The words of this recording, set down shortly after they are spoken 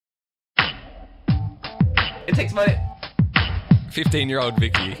It takes money. 15-year-old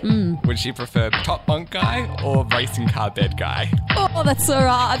Vicki, would she prefer top bunk guy or racing car bed guy? Oh, that's so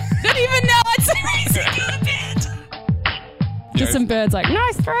hard. Don't even know I'd say racing car bed. Just some birds like,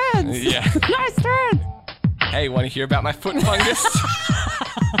 nice threads. Yeah. Nice threads. Hey, want to hear about my foot fungus?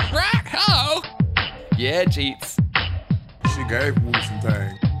 Right, hello. Yeah, Jeets. She gave me some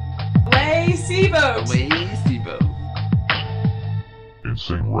things. Away, Seaboat. Away, Steve-O.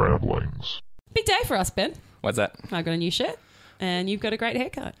 Insane ramblings. Big day for us, Ben. What's that? I got a new shirt and you've got a great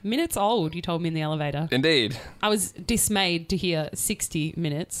haircut. Minutes old, you told me in the elevator. Indeed. I was dismayed to hear 60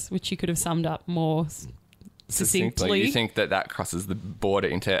 minutes, which you could have summed up more succinctly. You think that crosses the border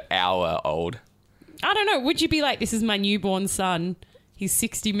into hour old? I don't know. Would you be like, this is my newborn son. He's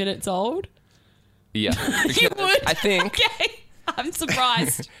 60 minutes old? Yeah. You would? I think... Okay. I'm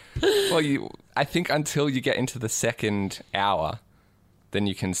surprised. Well, I think until you get into the second hour, then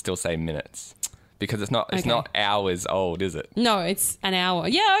you can still say minutes. Because it's not hours old, is it? No, it's an hour.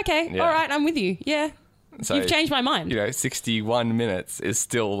 Yeah, okay. Yeah. All right, I'm with you. Yeah. So, You've changed my mind. 61 minutes is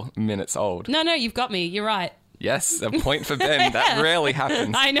still minutes old. No, you've got me. You're right. Yes, a point for Ben. That rarely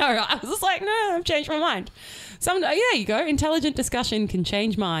happens. I know. I was just like, no, I've changed my mind. There you go. Intelligent discussion can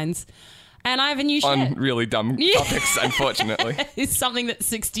change minds. And I have a new shirt. On really dumb topics, unfortunately. It's something that's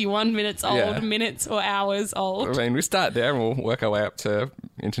 61 minutes old, minutes or hours old. I mean, we start there and we'll work our way up to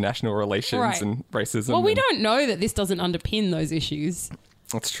international relations and racism. Well, we don't know that this doesn't underpin those issues.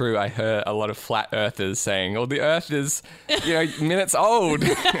 That's true. I heard a lot of flat earthers saying, oh, the earth is, minutes old.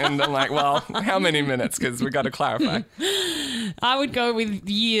 And I'm like, well, how many minutes? Because we've got to clarify. I would go with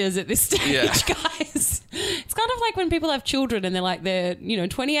years at this stage, Yeah. guys. It's kind of like when people have children and they're like, they're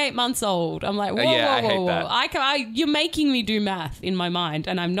 28 months old. I'm like, whoa, I hate whoa. that. You're making me do math in my mind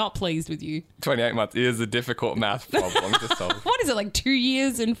and I'm not pleased with you. 28 months is a difficult math problem to solve. What is it, like 2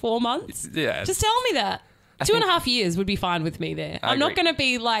 years and 4 months? Yeah. Just tell me that. 2.5 years would be fine with me there. I'm not agree. going to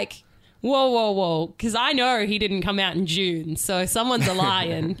be like, whoa, because I know he didn't come out in June, so someone's a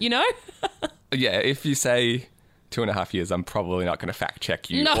lion, Yeah, if you say 2.5 years, I'm probably not going to fact check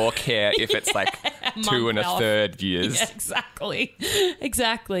you or care if it's like 2 1/3 years. Yeah,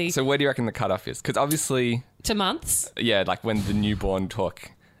 exactly. So where do you reckon the cutoff is? Because obviously... To months? Yeah, like when the newborn talk.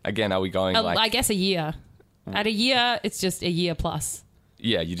 Again, are we going I guess a year. At a year, it's just a year plus.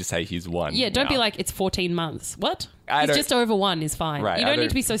 Yeah, you just say he's 1. Yeah, don't now. be like, it's 14 months. What? I He's don't- just over 1 is fine. Right, You I don't need don't-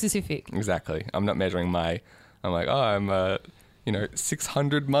 to be so specific. Exactly. I'm not measuring I'm like, oh, I'm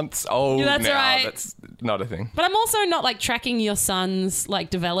 600 months old That's now. right. That's not a thing. But I'm also not like tracking your son's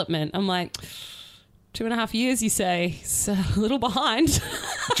like development. I'm like, 2.5 years, you say. It's a little behind.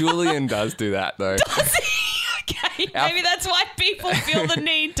 Julian does do that, though. Okay, maybe that's why people feel the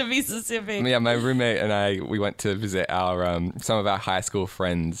need to be specific. Yeah, my roommate and we went to visit some of our high school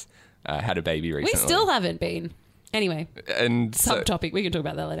friends had a baby recently. We still haven't been. Anyway, and subtopic. We can talk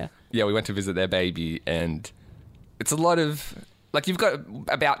about that later. Yeah, we went to visit their baby, and it's a lot of... Like, you've got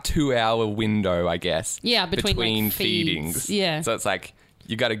about 2-hour window, I guess. Yeah, between like, feedings. feeds. Yeah. So it's like,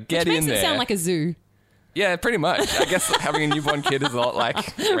 you got to get Which in there. makes it sound like a zoo. Yeah, pretty much. I guess having a newborn kid is a lot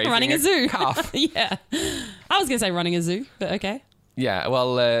like Running a zoo. calf. Yeah. I was going to say running a zoo, but okay. Yeah,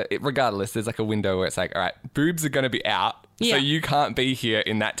 well, regardless, there's like a window where it's like, all right, boobs are going to be out, so you can't be here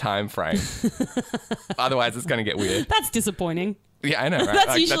in that time frame. Otherwise, it's going to get weird. That's disappointing. Yeah, I know, right?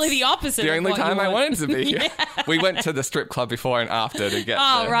 That's usually the opposite. The of only what you time I want. wanted to be here. We went to the strip club before and after to get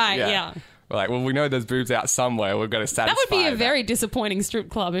Oh, right, yeah. We're like, well, we know there's boobs out somewhere. We've got to satisfy That would be a very disappointing strip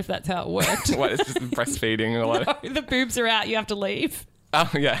club if that's how it worked. What, it's just breastfeeding or what? No, the boobs are out, you have to leave. Oh,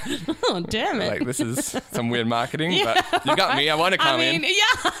 yeah. Oh, damn it. Like, this is some weird marketing, but you got me. I want to come in. Yeah,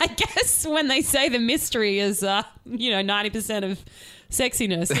 I guess when they say the mystery is, 90% of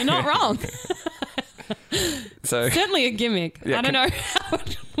sexiness, you're not wrong. So Certainly a gimmick. Yeah, I don't know how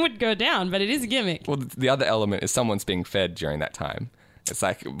it would go down, but it is a gimmick. Well, the other element is someone's being fed during that time. It's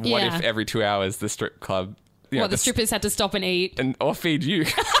like, what if every 2 hours the strip club... The strippers had to stop and eat? Or feed you.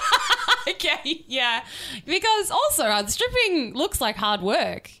 Okay, yeah. Because also, stripping looks like hard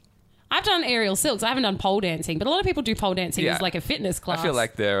work. I've done aerial silks. I haven't done pole dancing, but a lot of people do pole dancing as like a fitness class. I feel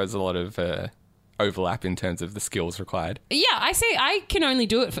like there is a lot of overlap in terms of the skills required. Yeah, I see. I can only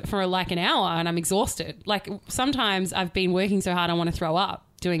do it for like an hour and I'm exhausted. Like sometimes I've been working so hard I want to throw up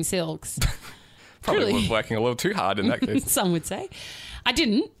doing silks. Probably Truly. working a little too hard in that case. Some would say. I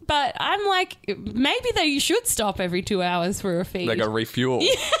didn't, but I'm like, maybe you should stop every 2 hours for a feed. Like a refuel.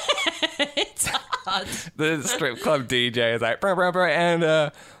 It's hard. The strip club DJ is like, brr, brr, brr,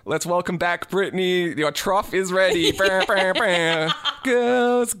 and let's welcome back Brittany. Your trough is ready. Brr, brr, brr.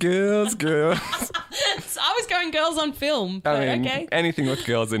 Girls, girls, girls. So I was going showing girls on film. But I mean, okay. anything with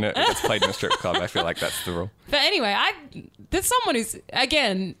girls in it that gets played in a strip club, I feel like that's the rule. But anyway, there's someone who's,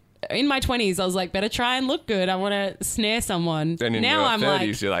 again, in my 20s, I was like, better try and look good. I want to snare someone. Then in now your I'm 30s,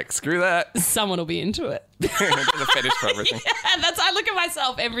 like, you're like, screw that. someone will be into it. There's a fetish for everything. Yeah, I look at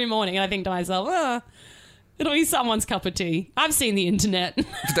myself every morning and I think to myself, it'll be someone's cup of tea. I've seen the internet.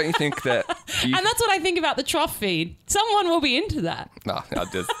 Don't you think that... And that's what I think about the trough feed. Someone will be into that. No,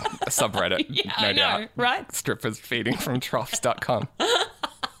 there's a subreddit, Yeah, no I know, doubt. right? Strippers feeding from troughs.com.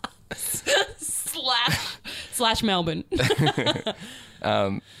 slash Melbourne.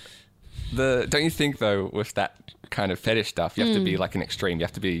 Don't you think, though, with that kind of fetish stuff, you have to be like an extreme. You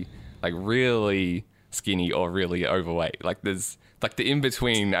have to be like really skinny or really overweight. Like there's like the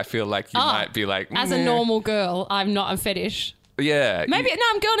in-between, I feel like you might be like... As a normal girl, I'm not a fetish. Yeah. Maybe, no,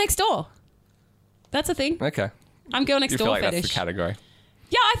 I'm girl next door. That's a thing. Okay. I'm girl next You door feel like fetish. that's the category.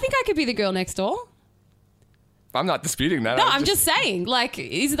 Yeah, I think I could be the girl next door. I'm not disputing that. No, I'm just saying, like,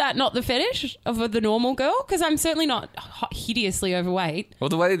 is that not the fetish of the normal girl? Because I'm certainly not hideously overweight, Well,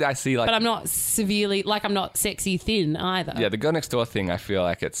 the way that I see, like... but I'm not severely, like, I'm not sexy thin either. Yeah, the girl next door thing, I feel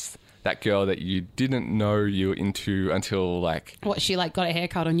like it's that girl that you didn't know you were into until, like... What, she, like, got a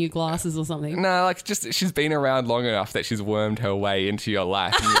haircut or new glasses or something? No, like, just she's been around long enough that she's wormed her way into your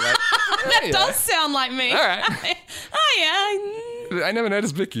life. And you're like, That does sound like me. All right. Oh, yeah. I never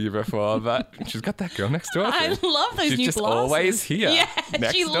noticed Vicki before, but she's got that girl next door. I thing. love those She's new just glasses. always here. Yeah,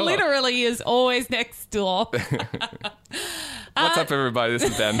 next she door. literally is always next door. What's up, everybody? This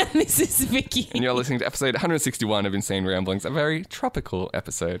is Ben. This is Vicki. And you're listening to episode 161 of Insane Ramblings, a very tropical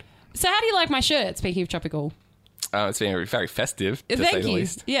episode. So how do you like my shirt, speaking of tropical? It's very, very festive, to say Thank the you.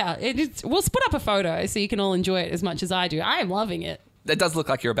 least. Yeah, we'll put up a photo so you can all enjoy it as much as I do. I am loving it. It does look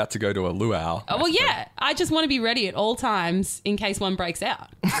like you're about to go to a luau. Well, yeah. I just want to be ready at all times in case one breaks out.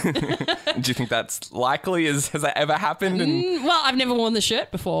 Do you think that's likely? Has that ever happened? Well, I've never worn the shirt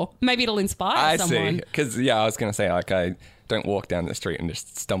before. Maybe it'll inspire someone. see. Because, yeah, I was going to say, like, I don't walk down the street and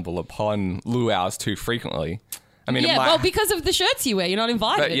just stumble upon luau's too frequently. I mean, Yeah, it might, well, because of the shirts you wear, you're not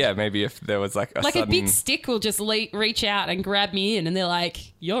invited. but yeah, maybe if there was like a Like sudden... a big stick will just reach out and grab me in, and they're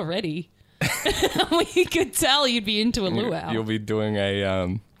like, "You're ready." We could tell you'd be into a luau. You'll be doing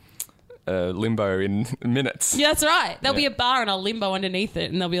a limbo in minutes. Yeah, that's right. There'll be Yeah. a bar and a limbo underneath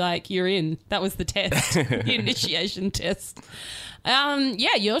it, and they'll be like, "You're in." That was the test, the initiation test.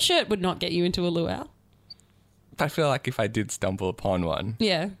 Yeah, your shirt would not get you into a luau. But I feel like if I did stumble upon one,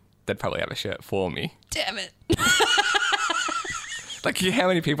 Yeah. they'd probably have a shirt for me. Damn it. Like, how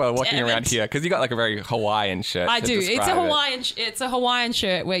many people are walking Damn around it. here? Because you got like a very Hawaiian shirt. I to do. It's describe a it. Hawaiian. It's a Hawaiian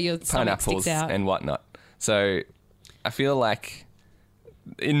shirt where your stomach Pineapples sticks out. and whatnot. So I feel like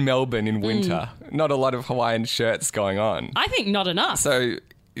in Melbourne in winter, not a lot of Hawaiian shirts going on. I think not enough. So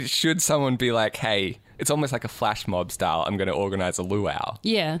should someone be like, hey, it's almost like a flash mob style, I'm going to organize a luau.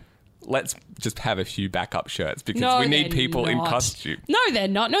 Yeah. Let's just have a few backup shirts because No, we need they're people in not. costume. No, they're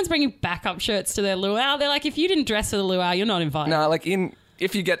not. No one's bringing backup shirts to their luau. They're like, if you didn't dress for the luau, you're not invited. No, like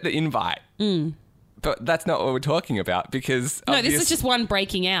if you get the invite. But that's not what we're talking about because... No, this is just one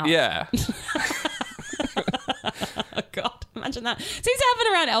breaking out. Yeah. Oh, God. Imagine that. Seems to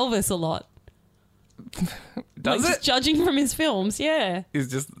happen around Elvis a lot. Does Like, it? just judging from his films, yeah. He's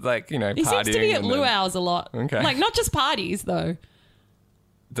just like, partying. He seems to be at and then luau's a lot. Okay. Like, not just parties, though.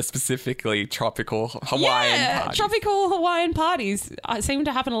 the specifically tropical Hawaiian parties. Tropical Hawaiian parties seem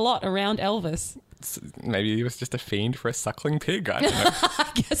to happen a lot around Elvis. Maybe he was just a fiend for a suckling pig. I don't know.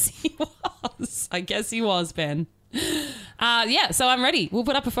 I guess he was, Ben. Yeah, so I'm ready. We'll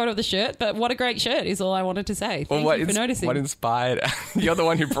put up a photo of the shirt, but what a great shirt is all I wanted to say. Thank you for noticing. What inspired... You're the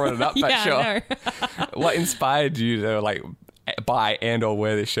one who brought it up, but Yeah, sure. I know. What inspired you to, like, buy and or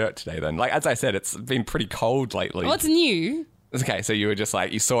wear this shirt today, then? Like, as I said, it's been pretty cold lately. What's new? Okay, so you were just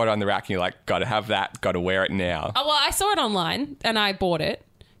like, you saw it on the rack and you're like, gotta have that, gotta wear it now. Oh, well, I saw it online and I bought it.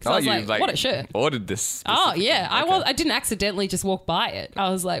 So I was you like, what a shirt. Ordered this. Oh, specifically. yeah. Okay. I didn't accidentally just walk by it.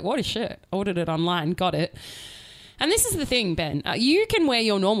 I was like, what a shirt. Ordered it online, got it. And this is the thing, Ben. You can wear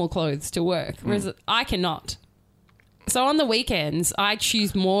your normal clothes to work, whereas I cannot. So on the weekends, I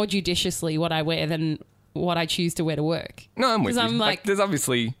choose more judiciously what I wear than what I choose to wear to work. No, I'm with 'Cause you. I'm Like, like- there's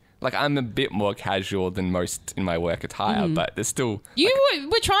obviously... Like, I'm a bit more casual than most in my work attire, but there's still... You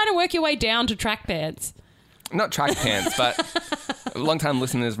were trying to work your way down to track pants. Not track pants, but long-time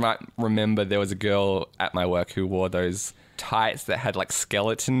listeners might remember there was a girl at my work who wore those tights that had, like,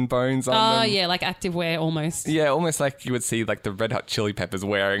 skeleton bones on Oh, them. yeah, like activewear almost. Yeah, almost like you would see, like, the Red Hot Chili Peppers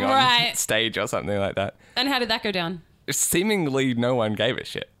wearing on Right. stage or something like that. And how did that go down? Seemingly no one gave a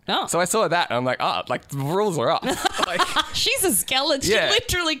shit. Oh. So I saw that and I'm like, like the rules are off. Like, She's a skeleton. Yeah. She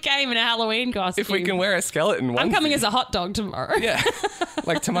literally came in a Halloween costume. if we can wear a skeleton I'm onesie- coming as a hot dog tomorrow. Yeah.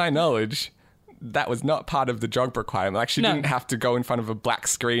 Like, to my knowledge, that was not part of the job requirement. Like, she No. didn't have to go in front of a black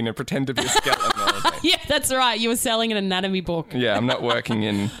screen and pretend to be a skeleton all the time. Yeah, that's right. You were selling an anatomy book. Yeah, I'm not working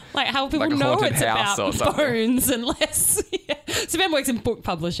in... Like how people Like a know haunted it's house or about something. bones unless... Yeah. So Ben works in book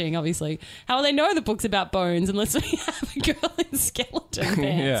publishing, obviously. How will they know the book's about bones unless we have a girl in skeleton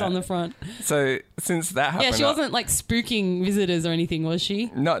pants Yeah. on the front? So, since that happened... Yeah, she wasn't like spooking visitors or anything, was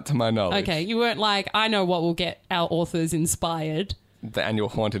she? Not to my knowledge. Okay, you weren't like, I know what will get our authors inspired. The annual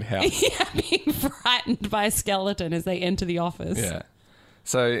haunted house. Yeah, being frightened by a skeleton as they enter the office. Yeah.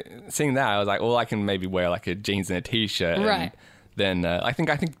 So seeing that, I was like, well, I can maybe wear like a jeans and a t-shirt. And Right. then I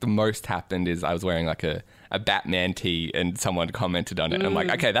think the most happened is I was wearing like a Batman tee and someone commented on it. And I'm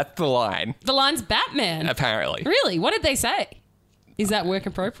like, okay, that's the line, The line's Batman. apparently. Really? What did they say? Is that work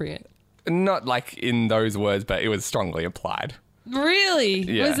appropriate? Not like in those words, but it was strongly applied. Really?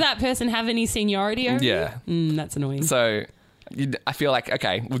 Yeah. Was that person have any seniority over Yeah. you? That's annoying. So I feel like,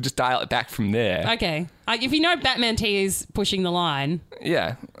 okay, we'll just dial it back from there. Okay. If you know Batman T is pushing the line.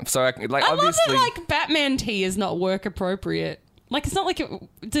 Yeah. So I I obviously... love that, like, Batman T is not work appropriate. Like, it's not like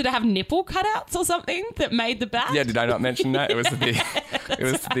did it have nipple cutouts or something that made the bat? Yeah, did I not mention that? It was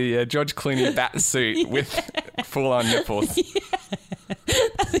the George Clooney bat suit with full-on nipples.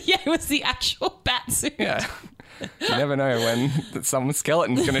 Yeah, it was the actual bat suit. Yeah. You never know when some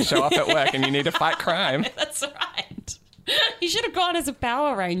skeleton's going to show up at work and you need to fight crime. That's right. You should have gone as a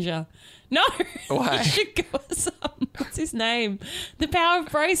Power Ranger. No. Why? You should go as, what's his name? The Power of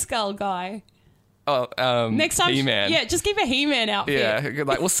Brayskull guy. Oh, Next time, He-Man. yeah, just keep a He-Man outfit. Yeah,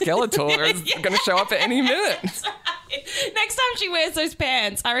 like, well, Skeletor is going to show up at any minute. That's right. Next time she wears those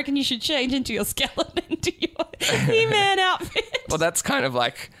pants, I reckon you should change into your skeleton, to your He-Man outfit. Well, that's kind of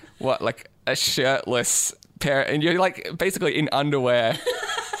like, what, like a shirtless pair, and you're like basically in underwear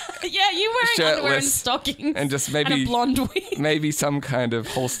Yeah, you wearing underwear and shirtless stockings and just and maybe a blonde wig. maybe some kind of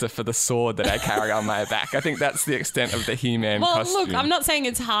holster for the sword that I carry on my back. I think that's the extent of the He-Man Well, costume. look, I'm not saying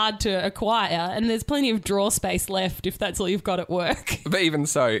it's hard to acquire, and there's plenty of drawer space left if that's all you've got at work. But even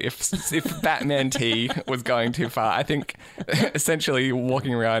so, if Batman T was going too far, I think essentially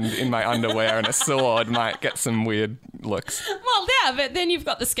walking around in my underwear and a sword might get some weird looks. Well, yeah, but then you've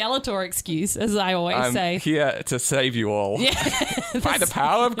got the Skeletor excuse, as I always I'm say. here to save you all. Yeah. By the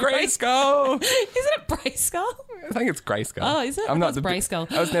power of Grayskull. Isn't it Brayskull? I think it's Grayskull. Oh, is it? I I'm thought not it was the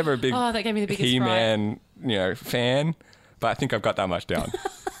Brayskull. I was never a big Oh, that gave me the biggest He-Man, fan, but I think I've got that much down.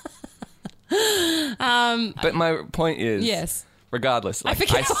 But my point is, Yes. regardless, like,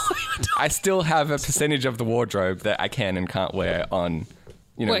 forget what we were talking I still have a percentage of the wardrobe that I can and can't wear on,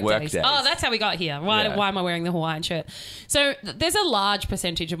 work days. Oh, that's how we got here. Why Yeah. am I wearing the Hawaiian shirt? So there's a large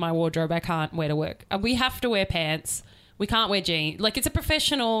percentage of my wardrobe I can't wear to work. We have to wear pants. We can't wear jeans. Like, it's a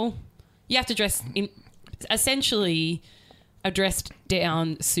professional... You have to dress in essentially a dressed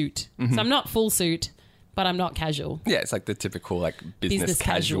down suit. Mm-hmm. So I'm not full suit, but I'm not casual. Yeah, it's like the typical like business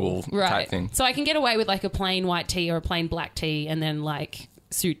casual Right. type thing. So I can get away with like a plain white tee or a plain black tee and then like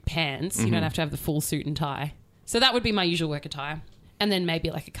suit pants. You don't have to have the full suit and tie. So that would be my usual work attire. And then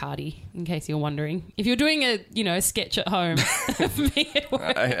maybe like a cardi, in case you're wondering. If you're doing a sketch at home of me at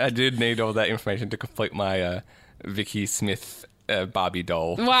work. I did need all that information to complete my Vicki Smith Barbie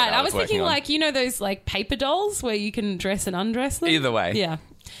doll. that Right, I was working thinking on. those like paper dolls where you can dress and undress them. Either way. Yeah.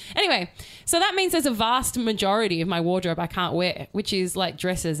 Anyway, so that means there's a vast majority of my wardrobe I can't wear, which is like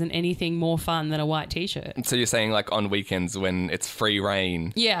dresses and anything more fun than a white t-shirt. So you're saying like on weekends when it's free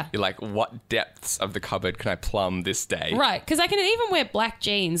reign, Yeah. you're like, what depths of the cupboard can I plumb this day? Right, because I can even wear black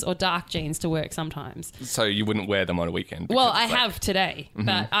jeans or dark jeans to work sometimes. So you wouldn't wear them on a weekend? Well, because I it's like- have today,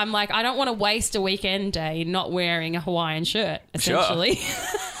 but I'm like, I don't want to waste a weekend day not wearing a Hawaiian shirt, Sure. essentially.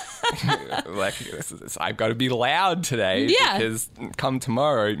 like, I've got to be loud today Yeah. because come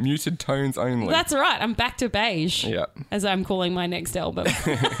tomorrow, muted tones only. That's right, I'm back to beige, Yeah. as I'm calling my next album.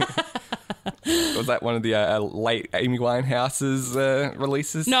 Was that one of the late Amy Winehouse's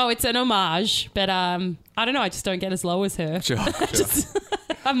releases? No, it's an homage, but I don't know, I just don't get as low as her. Sure.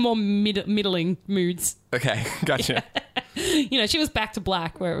 I'm more middling moods. Okay, gotcha. She was back to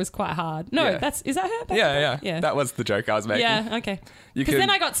black where it was quite hard. No, Yeah. is that her? Back to Yeah. Black? That was the joke I was making. Yeah, okay. You Because could- then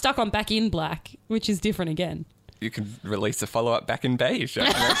I got stuck on Back in Black, which is different again. You could release a follow-up back in beige. I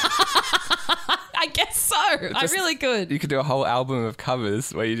don't know. I guess so. I really could. You could do a whole album of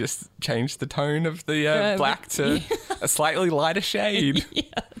covers where you just change the tone of the black to a slightly lighter shade. Yeah,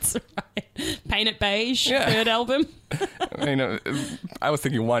 that's right. Paint it beige, Yeah. third album. I mean, I was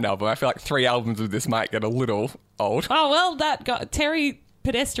thinking one album. I feel like 3 albums of this might get a little old. Oh, well, that got Terry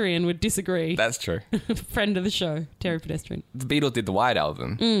Pedestrian would disagree. That's true. Friend of the show, Terry Pedestrian. The Beatles did the White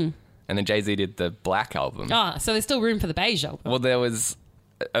Album. And then Jay-Z did the Black Album. Ah, so there's still room for the Beige Album. Well, there was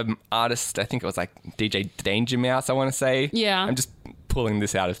an artist, I think it was like DJ Danger Mouse, I want to say. Yeah. I'm just pulling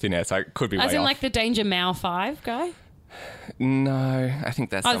this out of thin air, so it could be way As in off. like the Danger Mao 5 guy? No, I think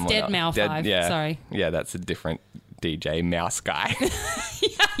that's Oh, it's someone Dead else. Mao 5, yeah. sorry. Yeah, that's a different DJ Mouse guy.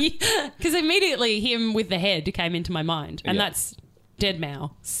 Because immediately him with the head came into my mind. And Yeah. that's Dead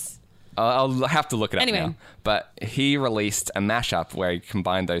Mao. I'll have to look it up Anyway. now. But he released a mashup where he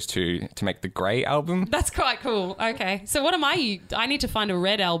combined those two to make the Grey Album. That's quite cool. Okay. So what am I need to find a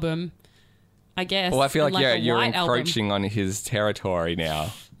red album, I guess. Well, I feel and like, a you're white album. encroaching on his territory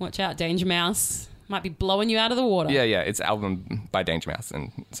now. Watch out, Danger Mouse. Might be blowing you out of the water. Yeah, it's album by Danger Mouse.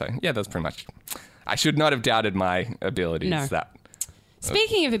 And so, yeah, that's pretty much... I should not have doubted my abilities. No.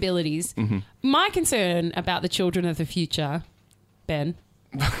 Speaking of abilities, my concern about the children of the future, Ben...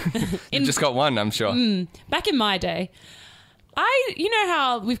 You just got one, I'm sure. Back in my day, you know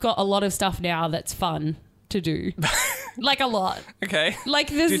how we've got a lot of stuff now that's fun to do? Like a lot. Okay. Like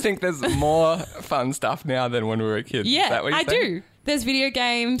Do you think there's more fun stuff now than when we were kids? Yeah, Is that what you're I saying? do. There's video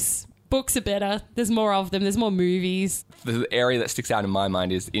games, books are better, there's more of them, there's more movies. The area that sticks out in my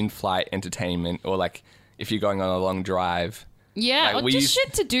mind is in-flight entertainment, or like if you're going on a long drive. Yeah, Like, or just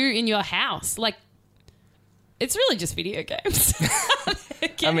shit to do in your house. Like, it's really just video games.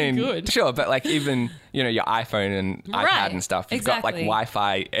 I mean, good. sure, but like even, your iPhone and Right, iPad and stuff, you've got like exactly.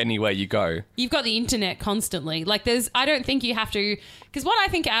 Wi-Fi anywhere you go. You've got the internet constantly. Like, I don't think you have to, because what I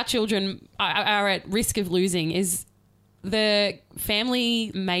think our children are at risk of losing is the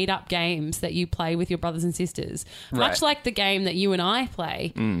family made up games that you play with your brothers and sisters. Right. Much like the game that you and I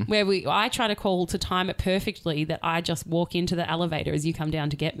play, where I try to call to time it perfectly that I just walk into the elevator as you come down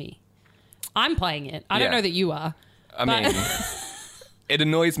to get me. I'm playing it. I don't Yeah. know that you are. I mean, it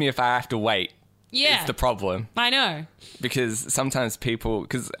annoys me if I have to wait. Yeah. It's the problem. I know. Because sometimes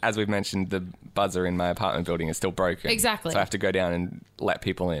because as we've mentioned, the buzzer in my apartment building is still broken. Exactly. So I have to go down and let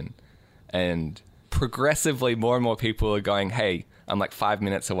people in. And progressively, more and more people are going, hey, I'm like 5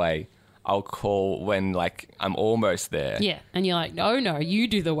 minutes away. I'll call when like I'm almost there. Yeah. And you're like, no, you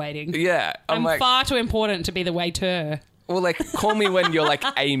do the waiting. Yeah. I'm like, far too important to be the waiter. well, like, call me when you're like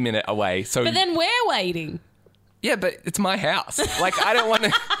a minute away. So But then we're waiting. yeah, but it's my house. Like, I don't want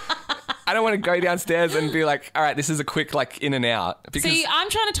to. I don't want to go downstairs and be like, all right, this is a quick like in and out. Because See, I'm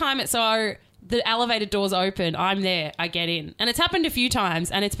trying to time it so the elevator door's open, I'm there, I get in. And it's happened a few times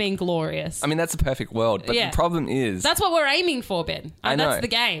and it's been glorious. I mean, that's a perfect world. But Yeah. the problem is, That's what we're aiming for, Ben. I know. That's the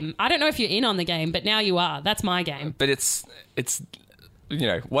game. I don't know if you're in on the game, but now you are. That's my game. but it's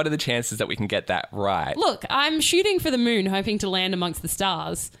what are the chances that we can get that right? Look, I'm shooting for the moon, hoping to land amongst the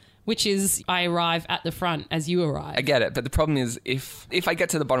stars, which is I arrive at the front as you arrive. I get it, but the problem is if I get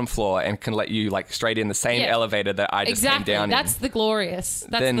to the bottom floor and can let you like straight in the same Yeah. elevator that I just Exactly. came down That's in, the glorious.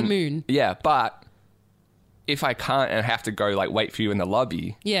 That's then, the moon. Yeah, but if I can't and have to go like wait for you in the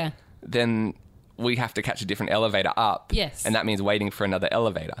lobby, Yeah. then we have to catch a different elevator up. Yes. And that means waiting for another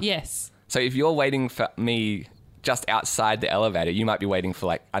elevator. Yes. So if you're waiting for me just outside the elevator, you might be waiting for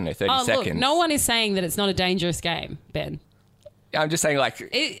like, I don't know, 30 seconds. Look, no one is saying that it's not a dangerous game, Ben. I'm just saying like,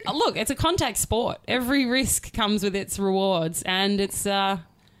 Look, it's a contact sport. Every risk comes with its rewards, and it's death.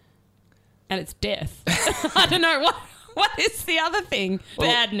 I don't know what is the other thing.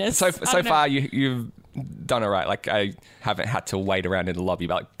 Badness. So I don't know. far you've done all right. Like I haven't had to wait around in the lobby,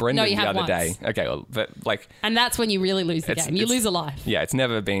 but like Brendan No, you the have other once. day. Okay, well, but like, And that's when you really lose the game. You lose a life. yeah, it's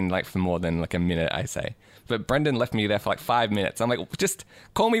never been like for more than like a minute, I say. But Brendan left me there for like 5 minutes. I'm like, just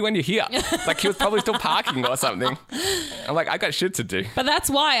call me when you're here. Like he was probably still parking or something. I'm like, I got shit to do. But that's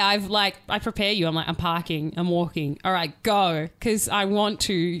why I prepare you. I'm like, I'm parking, I'm walking. All right, go. Because I want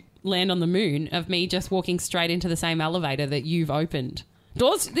to land on the moon of me just walking straight into the same elevator that you've opened.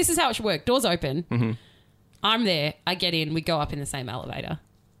 Doors, this is how it should work. Doors open. Mm-hmm. I'm there. I get in. We go up in the same elevator.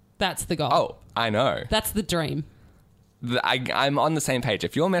 That's the goal. Oh, I know. That's the dream. I'm on the same page.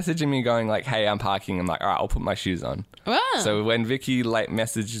 If you're messaging me going like, hey, I'm parking, I'm like, all right, I'll put my shoes on. Ah. So when Vicki like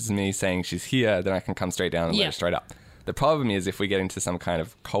messages me saying she's here, then I can come straight down and let her straight up. The problem is if we get into some kind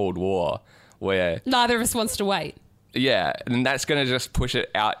of Cold War where... Neither of us wants to wait. Yeah, and that's going to just push it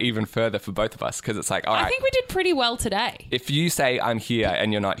out even further for both of us because it's like, all right, I think we did pretty well today. if you say I'm here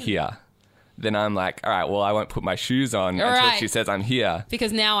and you're not here, then I'm like, all right, well, I won't put my shoes on All until right. she says I'm here.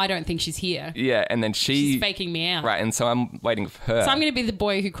 Because now I don't think she's here. Yeah, and then She's faking me out. Right, and so I'm waiting for her. So I'm going to be the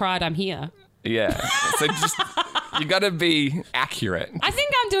boy who cried, I'm here. Yeah, so just, you got to be accurate. I think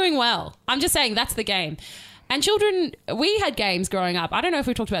I'm doing well. I'm just saying that's the game. And children, we had games growing up. I don't know if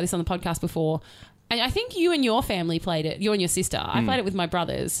we talked about this on the podcast before. And I think you and your family played it. You and your sister. I played it with my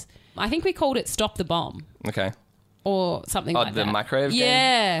brothers. I think we called it Stop the Bomb. Okay. Or something like that. The microwave game?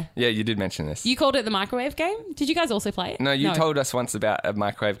 Yeah. Yeah, you did mention this. You called it the microwave game? Did you guys also play it? No, you told us once about a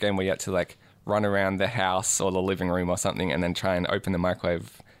microwave game where you had to like run around the house or the living room or something and then try and open the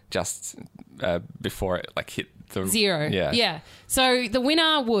microwave just before it like hit the... 0. Yeah. Yeah. So the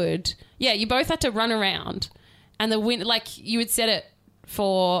winner would... Yeah, you both had to run around and you would set it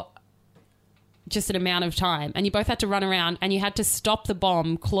for just an amount of time and you both had to run around and you had to stop the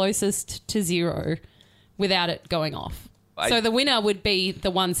bomb closest to 0 without it going off. So the winner would be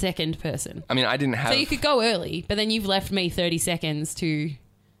the 1 second person. I mean, I didn't have... So you could go early, but then you've left me 30 seconds to...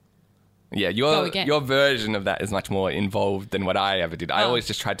 Yeah, your version of that is much more involved than what I ever did. I always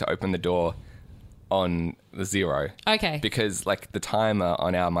just tried to open the door on the 0. Okay. Because like the timer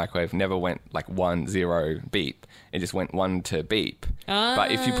on our microwave never went like 1, 0, beep. It just went 1 to beep.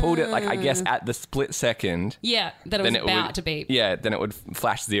 But if you pulled it like I guess at the split second... Yeah, that it was about to beep. Yeah, then it would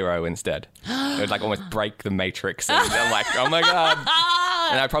flash 0 instead. It would like almost break the matrix. And I'm like, oh my God.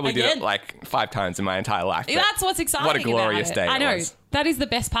 And I probably did it like 5 times in my entire life. That's what's exciting. What a glorious day! I know. It was. That is the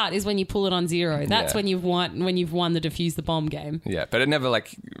best part is when you pull it on 0. That's when you've won the defuse the bomb game. Yeah, but it never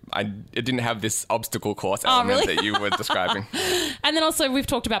it didn't have this obstacle course element that you were describing. And then also we've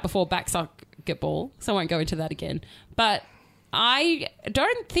talked about before basketball, so I won't go into that again. But I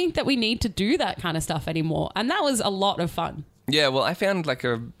don't think that we need to do that kind of stuff anymore. And that was a lot of fun. Yeah, well, I found like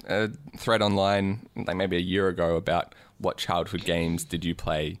a thread online like maybe a year ago about what childhood games did you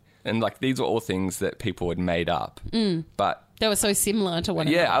play. And like these were all things that people had made up. But they were so similar to one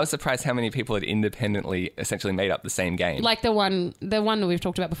another. Yeah, I was surprised how many people had independently essentially made up the same game. Like the one that we've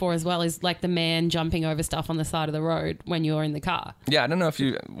talked about before as well is like the man jumping over stuff on the side of the road when you're in the car. Yeah, I don't know if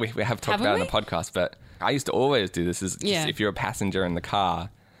we have talked about it on the podcast, but I used to always do this. If you're a passenger in the car,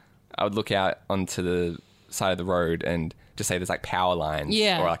 I would look out onto the side of the road and just say there's like power lines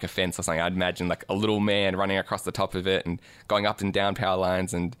or like a fence or something. I'd imagine like a little man running across the top of it and going up and down power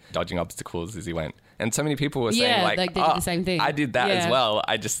lines and dodging obstacles as he went. And so many people were saying like, they did the same thing. I did that as well.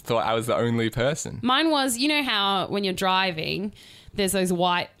 I just thought I was the only person. Mine was, you know how when you're driving, there's those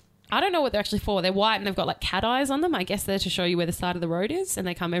white, I don't know what they're actually for. They're white and they've got like cat eyes on them. I guess they're to show you where the side of the road is. And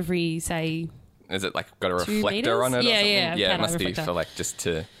they come every, say... Is it like got a 2 reflector meters? on it or something? Yeah, it must be reflector. for like just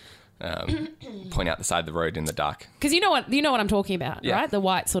to... point out the side of the road in the dark. Because you know what I'm talking about, right? The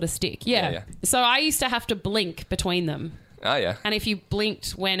white sort of stick. Yeah. So I used to have to blink between them. Oh, yeah. And if you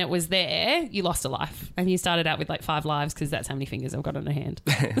blinked when it was there, you lost a life. And you started out with like 5 lives because that's how many fingers I've got on a hand.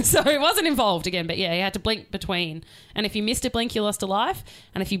 So it wasn't involved again, but yeah, you had to blink between. And if you missed a blink, you lost a life.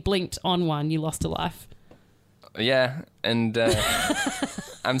 And if you blinked on one, you lost a life. Yeah, and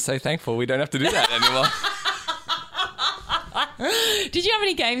I'm so thankful we don't have to do that anymore. Did you have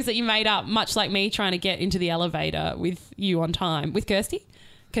any games that you made up, much like me trying to get into the elevator with you on time, with Kirsty?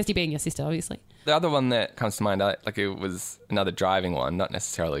 Kirsty being your sister, obviously. The other one that comes to mind, like it was another driving one, not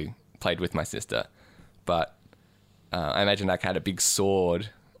necessarily played with my sister, but I imagine I had a big sword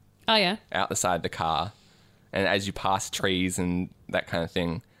out the side of the car, and as you pass trees and that kind of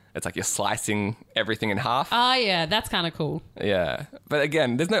thing, it's like you're slicing everything in half. Oh, yeah, that's kind of cool. Yeah, but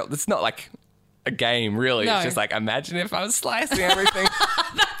again, it's not like a game, really. No. It's just like, imagine if I was slicing everything.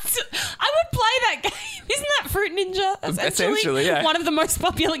 I would play that game. Isn't that Fruit Ninja? Essentially, yeah. One of the most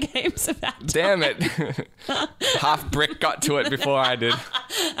popular games of that time. Damn it. Half brick got to it before I did.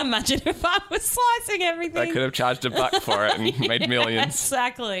 Imagine if I was slicing everything. I could have charged $1 for it and made millions.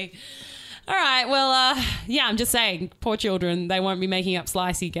 Exactly. All right, well, I'm just saying, poor children, they won't be making up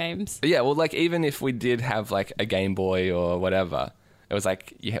slicey games. Yeah, well, like, even if we did have, like, a Game Boy or whatever... It was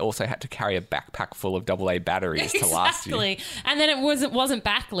like you also had to carry a backpack full of AA batteries to last you. Exactly. And then it wasn't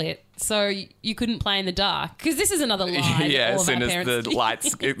backlit, so you couldn't play in the dark. Because this is another lie. Yeah, as soon as the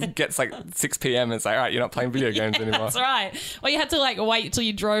lights, it gets like 6 p.m. It's like, all right, you're not playing video games anymore. That's right. Or you had to like wait till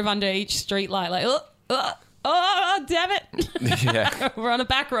you drove under each street light, like, oh, damn it. Yeah. We're on a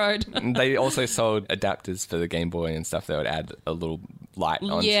back road. They also sold adapters for the Game Boy and stuff that would add a little light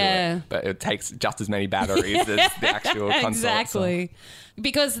onto it. But it takes just as many batteries as the actual console. Exactly. Itself.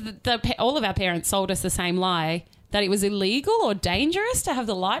 Because all of our parents sold us the same lie, that it was illegal or dangerous to have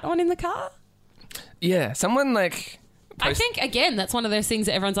the light on in the car. Yeah. Someone like... I think, again, that's one of those things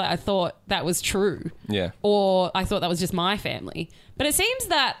that everyone's like, I thought that was true. Yeah. Or I thought that was just my family. But it seems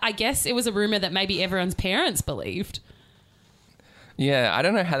that, I guess, it was a rumour that maybe everyone's parents believed. Yeah, I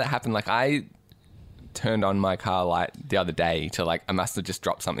don't know how that happened. Like, I turned on my car light the other day to, like, I must have just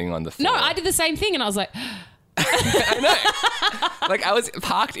dropped something on the floor. No, I did the same thing, and I was like... I know. Like, I was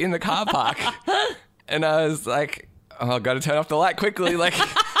parked in the car park, and I was like... Oh, I've got to turn off the light quickly. Like,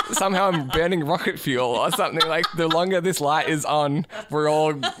 somehow I'm burning rocket fuel or something. Like, the longer this light is on, we're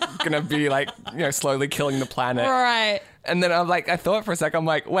all going to be like, slowly killing the planet. Right. And then I thought for a second, I'm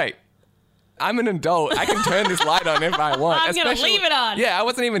like, wait, I'm an adult. I can turn this light on if I want. I'm going to leave it on. Yeah, I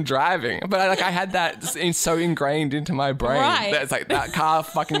wasn't even driving. But I had that so ingrained into my brain Right. that it's like, that car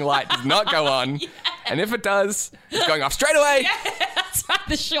fucking light does not go on. Yeah. And if it does, it's going off straight away. Yeah, that's right.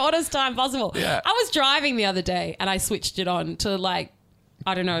 The shortest time possible. Yeah. I was driving the other day and I switched it on to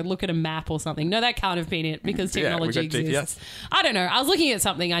I don't know, look at a map or something. No, that can't have been it because technology exists. GPS. I don't know. I was looking at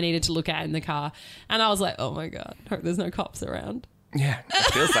something I needed to look at in the car and I was like, oh my God, hope there's no cops around. Yeah,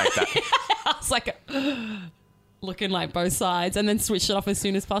 it feels like that. Yeah, I was like, looking like both sides and then switched it off as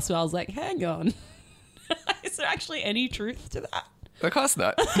soon as possible. I was like, hang on. Is there actually any truth to that? Of course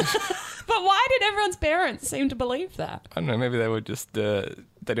not. But why did everyone's parents seem to believe that? I don't know. Maybe they were just, they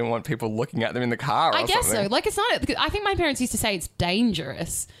didn't want people looking at them in the car or I guess something. so. It's not, I think my parents used to say it's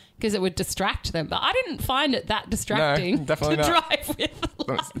dangerous because it would distract them. But I didn't find it that distracting definitely to not. drive with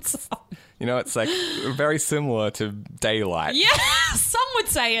lights on. It's like very similar to daylight. Yeah, some would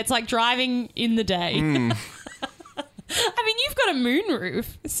say it's like driving in the day. I mean, you've got a moonroof.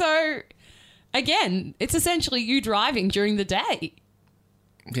 So, again, it's essentially you driving during the day.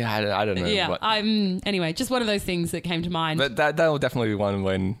 Yeah, I don't know. Yeah, anyway, just one of those things that came to mind. But that will definitely be one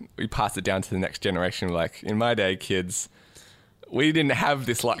when we pass it down to the next generation. Like, in my day, kids, we didn't have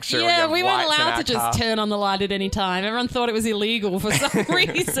this luxury. Yeah, of we weren't lights in allowed our to car. just turn on the light at any time. Everyone thought it was illegal for some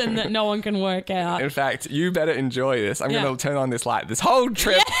reason that no one can work out. In fact, you better enjoy this. I'm Yeah. going to turn on this light this whole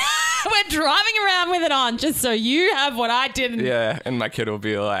trip. Yeah. We're driving around with it on just so you have what I didn't. Yeah, and my kid will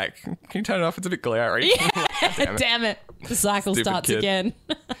be like, can you turn it off? It's a bit glary. Yeah, damn it. The cycle Stupid starts kid. again.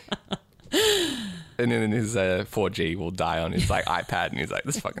 And then his 4G will die on his iPad, and he's like,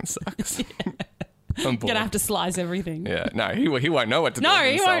 this fucking sucks. I'm bored. Gonna have to slice everything. Yeah, no, he won't know what to do. No, with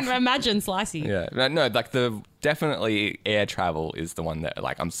he himself. won't imagine slicey. Yeah, no, definitely air travel is the one that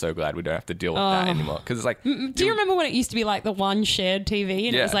I'm so glad we don't have to deal with that anymore, because it's like. Do you remember when it used to be like the one shared TV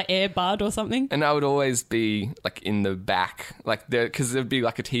and it was like Air Bud or something? And I would always be like in the back, like there, because there'd be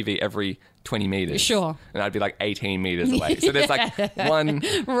like a TV every 20 meters. Sure. And I'd be like 18 meters away. So there's like one,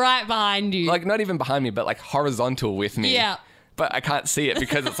 right behind you. like not even behind me, but like horizontal with me. Yeah. But I can't see it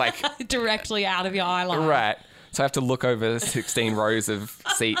because it's like directly out of your eye line. right. So I have to look over 16 rows of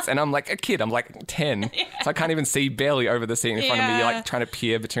seats, and I'm like a kid. I'm like 10, so I can't even see barely over the seat in front of me. You're like trying to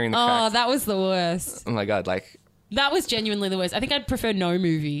peer between the cracks. Oh, that was the worst. Oh my God, like. That was genuinely the worst. I think I'd prefer no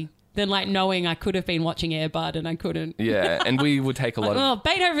movie than like knowing I could have been watching Air Bud and I couldn't. Yeah, and we would take a lot of. Oh,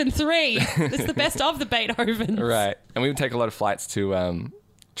 Beethoven 3. It's the best of the Beethovens. Right. And we would take a lot of flights to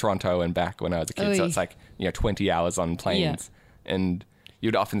Toronto and back when I was a kid. So Oy. it's like, 20 hours on planes. And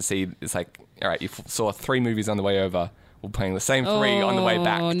you'd often see, it's like, all right, you saw 3 movies on the way over. We're playing the same 3 on the way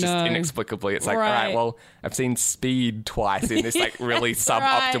back, just no. inexplicably. It's like, all Right. right, well, I've seen Speed twice in this like really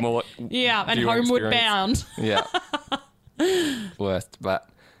suboptimal Yeah, and viewing Homeward experience. Bound. Yeah. Worst. But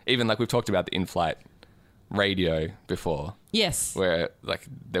even like we've talked about the in-flight radio before, Yes. where like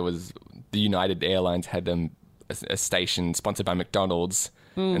there was the United Airlines had a station sponsored by McDonald's,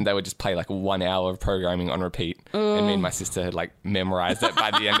 and they would just play like 1 hour of programming on repeat. And me and my sister had like memorized it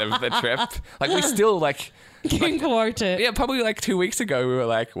by the end of the trip. Like we still like. Can quote it. Yeah, probably like 2 weeks ago, we were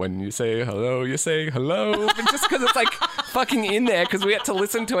like, when you say hello, you say hello. But just because it's like fucking in there, because we had to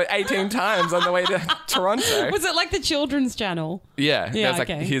listen to it 18 times on the way to Toronto. Was it like the children's channel? Yeah, Yeah, there's like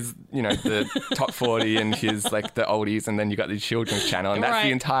okay. here's the top 40 and here's like the oldies, and then you got the children's channel, and that's Right.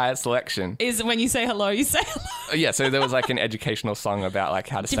 the entire selection. Is when you say hello, you say hello. Yeah, so there was like an educational song about like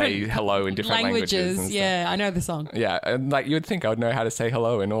how to say hello in different languages. And stuff. Yeah, I know the song. Yeah, and like you would think I would know how to say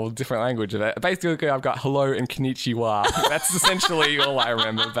hello in all different languages. Basically, I've got hello and konnichiwa. That's essentially all I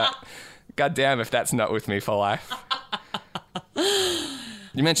remember. But goddamn, if that's not with me for life.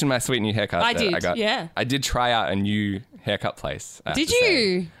 You mentioned my sweet new haircut. I that did, I got. yeah. I did try out a new haircut place. I have Did to say,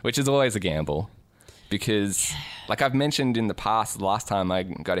 you? which is always a gamble, because like I've mentioned in the past, the last time I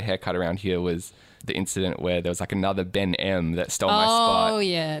got a haircut around here was the incident where there was like another Ben M that stole my spot. Oh,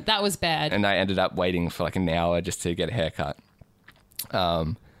 yeah. That was bad. And I ended up waiting for like an hour just to get a haircut.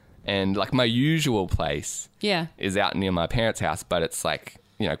 And like my usual place Yeah. is out near my parents' house, but it's like,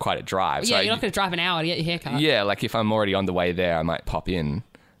 quite a drive. Yeah, So you're not going to drive an hour to get your haircut. yeah, like if I'm already on the way there, I might pop in.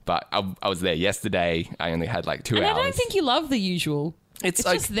 But I was there yesterday. I only had like 2 And hours. I don't think you love the usual. It's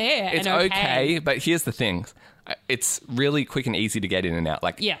like- just there It's and okay. but here's the thing. It's really quick and easy to get in and out.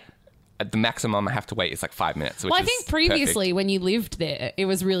 Like Yeah. at the maximum I have to wait is like 5 minutes. Which Well, I is think previously perfect. when you lived there, it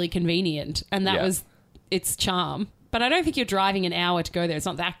was really convenient and that Yeah. was its charm. But I don't think you're driving an hour to go there. It's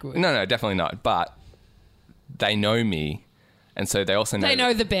not that good. No, definitely not. But they know me. And so they also know... They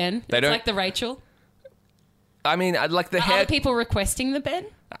know the Ben. They It's don't- like the Rachel. I mean, I'd like the Are hair... other people requesting the Ben?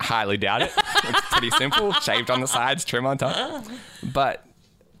 Highly doubt it. It's pretty simple. Shaved on the sides, trim on top. But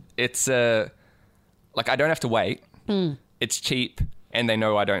it's... like, I don't have to wait. It's cheap, and they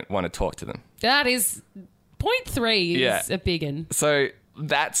know I don't want to talk to them. That is... Point 3 is a big one. So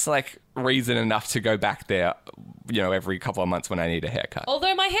that's, like, reason enough to go back there, you know, every couple of months when I need a haircut.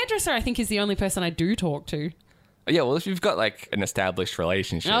 Although my hairdresser, I think, is the only person I do talk to. Yeah, well, if you've got, like, an established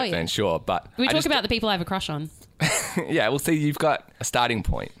relationship, then sure, but... We talk about the people I have a crush on. Yeah, well, see, you've got a starting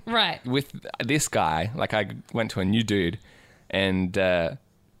point. Right. With this guy, like, I went to a new dude, and...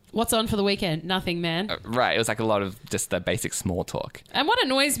 What's on for the weekend? Nothing, man. Right, it was, like, a lot of just the basic small talk. And what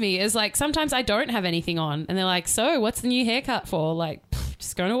annoys me is, like, sometimes I don't have anything on, and they're like, so, what's the new haircut for? Like,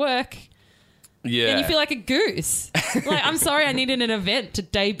 just going to work. Yeah. And you feel like a goose. Like, I'm sorry, I needed an event to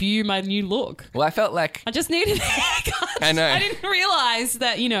debut my new look. Well, I felt like... I just needed a haircut. I know. I didn't realise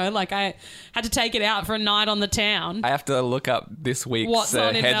that, you know, like I had to take it out for a night on the town. I have to look up this week's What's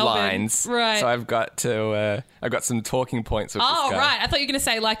on in headlines. Melbourne. Right. So I've got to... I've got some talking points with this guy. Oh, right. I thought you were going to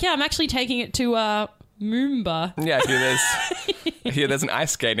say, like, yeah, I'm actually taking it to Moomba. Yeah, there's an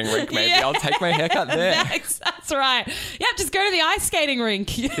ice skating rink, maybe. Yeah. I'll take my haircut there. That's right. Yeah, just go to the ice skating rink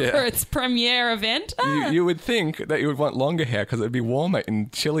for its premiere event. You would think that you would want longer hair because it would be warmer in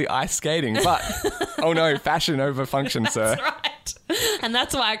chilly ice skating, but oh no, fashion over function, sir. That's right. And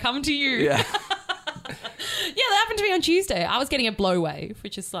that's why I come to you. Yeah. Yeah, that happened to me on Tuesday. I was getting a blow wave,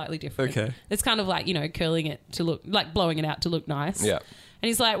 which is slightly different. Okay. It's kind of like, you know, curling it to look, like blowing it out to look nice. Yeah. And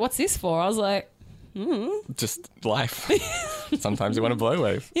he's like, what's this for? I was like, Just life. Sometimes you want a blow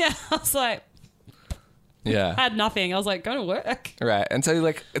wave. yeah. I was like, Yeah. I had nothing. I was like, go to work. Right. And so,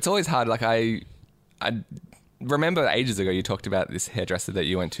 like, it's always hard. Like, I remember ages ago you talked about this hairdresser that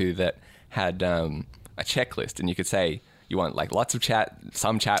you went to that had a checklist, and you could say you want, like, lots of chat,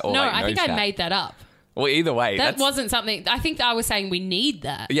 some chat, or No, like, no I think chat. I made that up. Well, either way. That wasn't something. I think I was saying we need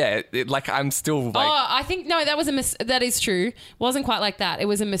that. Yeah, like, I'm still, like... Oh, I think, no, that is true. Wasn't quite like that. It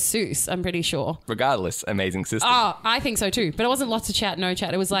was a masseuse, I'm pretty sure. Regardless, amazing system. Oh, I think so too. But it wasn't lots of chat, no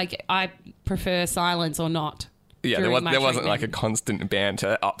chat. It was like, I prefer silence or not. Yeah, there wasn't like a constant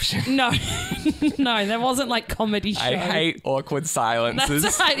banter option. No, no, there wasn't like comedy show. I hate awkward silences.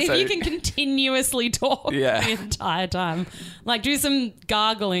 That's right. If you can continuously talk the entire time, like do some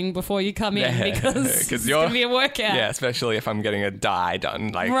gargling before you come in because it's going to be a workout. Yeah, especially if I'm getting a dye done.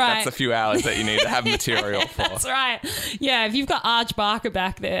 Like that's a few hours that you need to have material for. That's right. Yeah, if you've got Arch Barker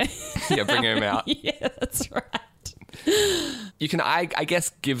back there. Yeah, bring him out. Yeah, that's right. You can, I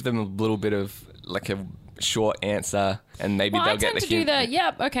guess, give them a little bit of like a short answer, and maybe they'll get the hint. I tend to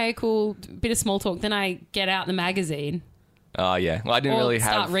do the okay, cool, bit of small talk. Then I get out the magazine. Oh yeah, well I didn't really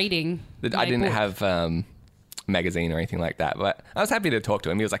start reading. I didn't have magazine or anything like that, but I was happy to talk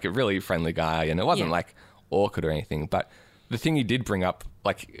to him. He was like a really friendly guy, and it wasn't like awkward or anything. But the thing he did bring up,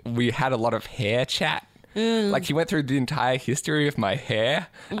 like we had a lot of hair chat. Like he went through the entire history of my hair.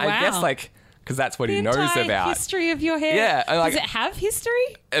 Wow. I guess like. Because that's what he knows about. History of your hair. Yeah. Like, does it have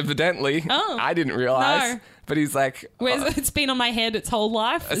history? Evidently. Oh. I didn't realise. No. But he's like... it's been on my head its whole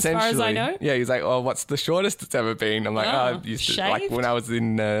life, as far as I know. Yeah, he's like, oh, what's the shortest it's ever been? I'm like, I used to, like when I was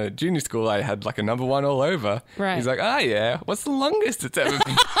in junior school, I had like a number 1 all over. Right. He's like, yeah, what's the longest it's ever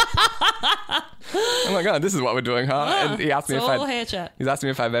been? I'm like, this is what we're doing, huh? And he asked me if hair chat. He's asked me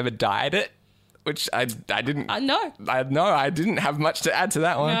if I've ever dyed it, which I didn't. No. I didn't have much to add to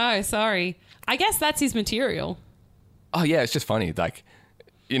that one. No, sorry. I guess that's his material. Oh, yeah, it's just funny. Like,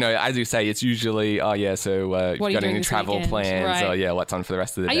 you know, as you say, it's usually, so if you've got any travel weekend? plans, right. What's on for the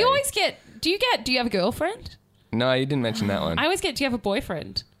rest of the day. You always do you have a girlfriend? No, you didn't mention that one. I always do you have a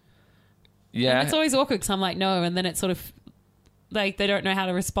boyfriend? Yeah. And it's always awkward because I'm like, no, and then it's sort of, like, they don't know how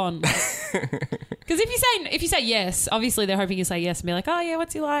to respond. Because if you say yes, obviously they're hoping you say yes and be like, oh, yeah,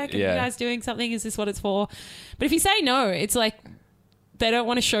 what's he like? Are you guys doing something? Is this what it's for? But if you say no, it's like they don't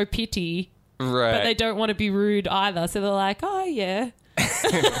want to show pity. Right. But they don't want to be rude either. So they're like, oh, yeah.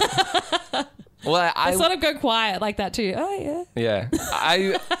 Well, I sort of go quiet like that too. Oh, yeah.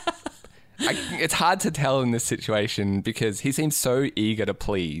 Yeah. It's hard to tell in this situation because he seems so eager to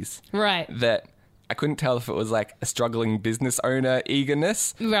please. Right. That I couldn't tell if it was like a struggling business owner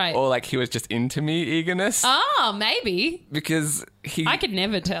eagerness. Right. Or like he was just into me eagerness. Oh, maybe. Because I could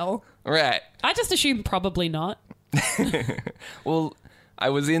never tell. Right. I just assume probably not. Well, I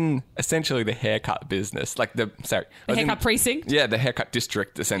was in essentially the haircut business, like the haircut precinct? Yeah, the haircut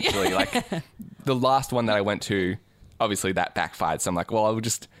district, essentially. Like the last one that I went to, obviously that backfired. So I'm like, well, I will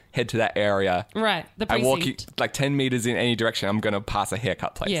just head to that area. Right, the precinct. I walk like 10 meters in any direction, I'm going to pass a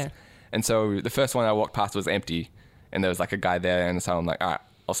haircut place. Yeah. And so the first one I walked past was empty. and there was like a guy there, and so I'm like, all right,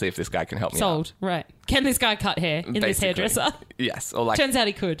 I'll see if this guy can help me Sold. out. Right. Can this guy cut hair in this Basically. hairdresser? Yes. Or like, Turns out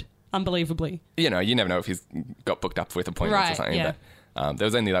he could. Unbelievably. you know, you never know if he's got booked up with appointments Right, or something. yeah. But there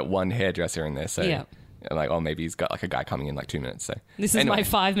was only like one hairdresser in there, so Yeah. like, oh, maybe he's got like a guy coming in like 2 minutes. So This is anyway. my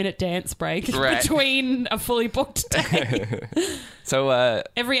 5-minute dance break Right. between a fully booked day. So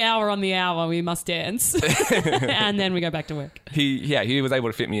Every hour on the hour we must dance. And then we go back to work. he was able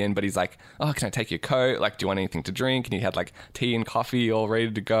to fit me in, but he's like, oh, can I take your coat? Like, do you want anything to drink? And he had like tea and coffee all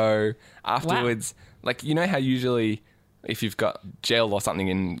ready to go. Afterwards, like, you know how usually if you've got gel or something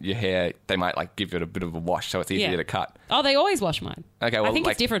in your hair, they might like give it a bit of a wash so it's easier to cut. Oh, they always wash mine. Okay, I well, think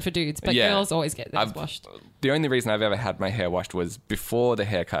like, it's different for dudes, but yeah. girls always get theirs washed. The only reason I've ever had my hair washed was before the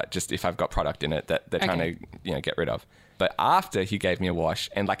haircut, just if I've got product in it that they're trying to, you know, get rid of. But after, he gave me a wash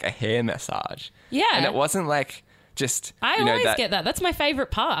and like a hair massage. Yeah. And it wasn't like just, I you know, always get that. That's my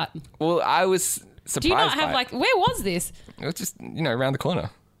favourite part. Well, I was surprised. Do you not have by like, where was this? it was just, you know, around the corner.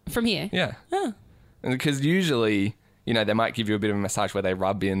 From here? Yeah. Oh. Because usually, you know, they might give you a bit of a massage where they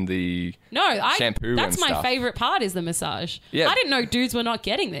rub in the shampoo that's and my stuff. favourite part is the massage. Yeah. I didn't know dudes were not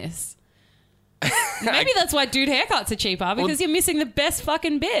getting this. Maybe that's why dude haircuts are cheaper, because you're missing the best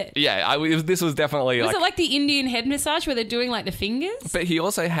fucking bit. Yeah, this was definitely Was it like the Indian head massage where they're doing like the fingers? But he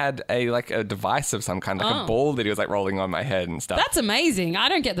also had a device of some kind, like a ball that he was like rolling on my head and stuff. That's amazing. I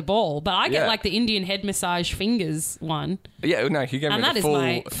don't get the ball, but I get Yeah. like the Indian head massage fingers one. Yeah, no, he gave And me that the is full,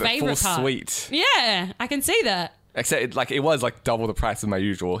 my the favourite full part. suite. Yeah, I can see that. Except it was like double the price of my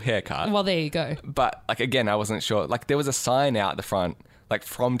usual haircut. Well, there you go. But like again, I wasn't sure. Like there was a sign out the front, like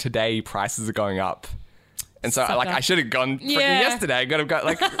from today prices are going up. And so Sucker. like I should have gone freaking yesterday. I could have got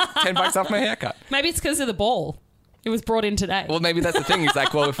like $10 off my haircut. Maybe it's because of the ball. It was brought in today. Well, maybe that's the thing. He's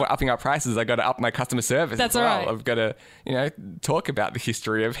like, well, if we're upping our prices, I got to up my customer service. That's as well. right. I've got to, you know, talk about the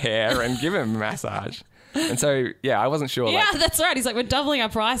history of hair and give him a massage. And so, yeah, I wasn't sure. yeah, Like, that's right. He's like, we're doubling our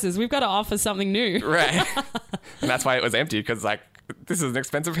prices. We've got to offer something new. right. And that's why it was empty, because like, this is an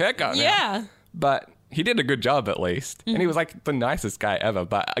expensive haircut now. Yeah. But he did a good job at least. And he was like the nicest guy ever.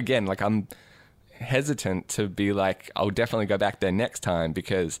 But again, like I'm hesitant to be like, I'll definitely go back there next time,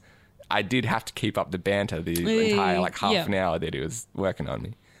 because I did have to keep up the banter the entire like half an hour that he was working on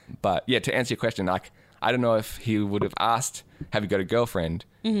me. But yeah, to answer your question, like I don't know if he would have asked, have you got a girlfriend?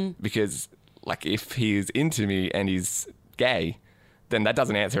 Because like if he's into me and he's gay, then that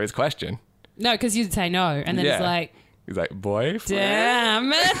doesn't answer his question. No, because you'd say no. And then He's like, boyfriend?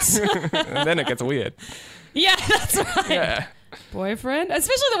 damn it. And then it gets weird. Yeah, that's right. Yeah. Boyfriend.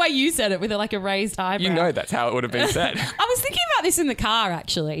 Especially the way you said it with like a raised eyebrow. You know that's how it would have been said. I was thinking about this in the car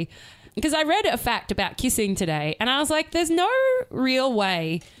actually, because I read a fact about kissing today, and I was like, there's no real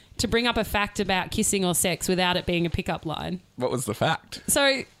way to bring up a fact about kissing or sex without it being a pickup line. What was the fact?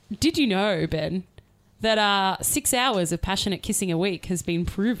 So, did you know, Ben, that 6 hours of passionate kissing a week has been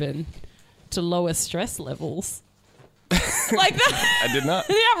proven to lower stress levels? Like that? I did not.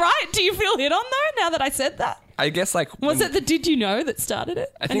 Yeah, right? Do you feel hit on though, now that I said that? I guess like... Was it the did you know that started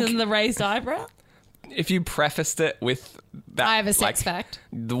it? I think- and then the raised eyebrow? if you prefaced it with that... I have a sex like, fact.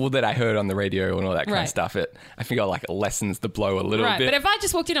 That I heard on the radio and all that kind Right. of stuff, I think it like lessens the blow a little Right, bit. but if I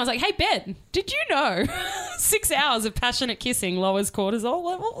just walked in, I was like, hey, Ben, did you know 6 hours of passionate kissing lowers cortisol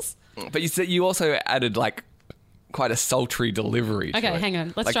levels? But you said you also added like quite a sultry delivery. to Okay, it. hang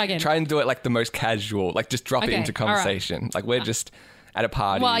on. Let's Like, try again. Try and do it like the most casual, like just drop it Okay, into all right. conversation. Like we're just at a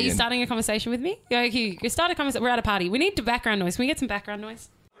party. Well, are you and- starting a conversation with me? Yeah, okay, you start a conversation. We're at a party. We need background noise. Can we get some background noise?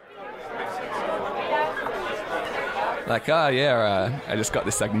 Like, oh yeah, I just got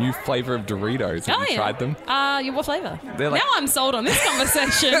this like new flavor of Doritos. Have you tried them? What flavour? They're like- now I'm sold on this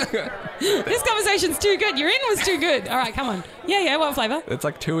conversation. This conversation's too good. Your in was too good. All right, come on. Yeah, what flavour? It's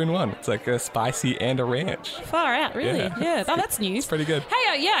like 2 in 1. It's like a spicy and a ranch. Far out, really. Yeah. Oh, that's news. It's pretty good.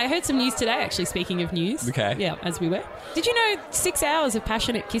 Hey, I heard some news today, actually, speaking of news. Okay. Yeah, as we were. Did you know 6 hours of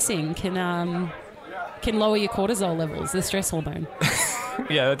passionate kissing can lower your cortisol levels, the stress hormone?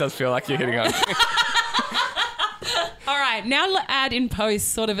 Yeah, that does feel like you're hitting on. All right, now add in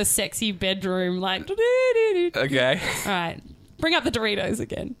post sort of a sexy bedroom, like... Okay. All right, bring up the Doritos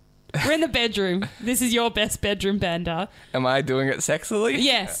again. We're in the bedroom. This is your best bedroom banter. Am I doing it sexily?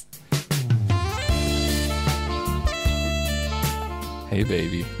 Yes. Hey,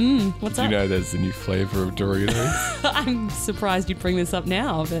 baby. What's Do up? you know there's a new flavor of Doritos? I'm surprised you'd bring this up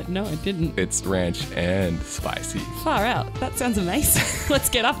now, but no, I didn't. It's ranch and spicy. Far out. That sounds amazing. Let's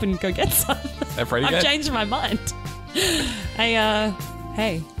get up and go get some. They're pretty I've good. changed my mind.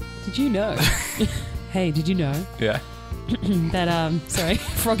 Hey, did you know? Hey, did you know Yeah. Sorry,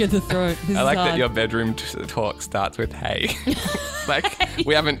 frog in the throat. This I like is hard. that your bedroom talk starts with hey. Like,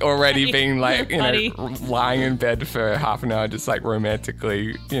 we haven't already been like, lying in bed for half an hour just like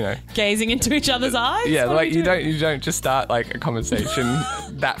romantically, gazing into each other's eyes. Yeah, What like are we doing? you don't just start like a conversation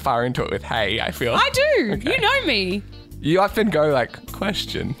that far into it with hey, I feel. I do. Okay. You know me. You often go like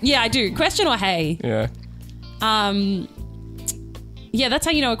question. Yeah, I do. Question or hey. Yeah. Yeah, that's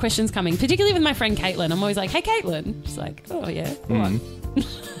how you know a question's coming. Particularly with my friend Caitlin. I'm always like, hey, Caitlin. She's like, oh, yeah. What?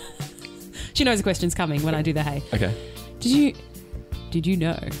 She knows a question's coming when I do the hey. Okay. Did you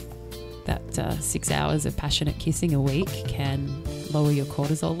know that 6 hours of passionate kissing a week can lower your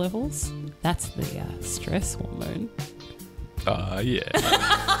cortisol levels? That's the stress hormone.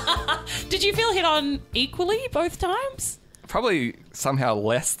 Yeah. Did you feel hit on equally both times? Probably somehow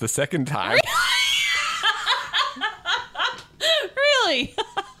less the second time. Really?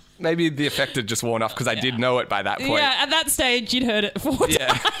 Maybe the effect had just worn off because I did know it by that point. Yeah, at that stage, you'd heard it 4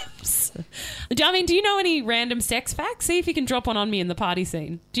 times. Do you know any random sex facts? See if you can drop one on me in the party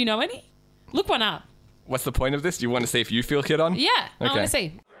scene. Do you know any? Look one up. What's the point of this? Do you want to see if you feel hit on? Yeah, I want to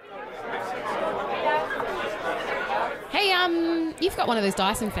see. Hey, you've got one of those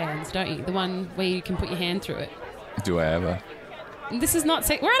Dyson fans, don't you? The one where you can put your hand through it. Do I ever? This is not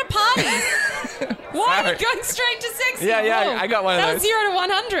sex. We're at a party. Why are you going straight to sex? Yeah, Whoa. I got one of That those. was 0 to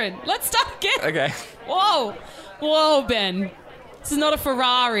 100. Let's start again. Okay. Whoa, Ben. This is not a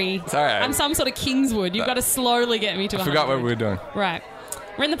Ferrari. It's all right. I'm some sort of Kingswood. You've got to slowly get me to 100. I forgot what we were doing. Right.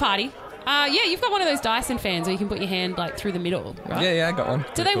 We're in the party. Yeah, you've got one of those Dyson fans where you can put your hand like through the middle, right? Yeah, I got one.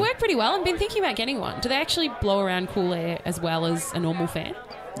 Do they work pretty well? I've been thinking about getting one. Do they actually blow around cool air as well as a normal fan?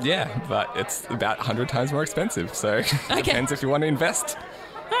 Yeah, but it's about 100 times more expensive, so depends if you want to invest.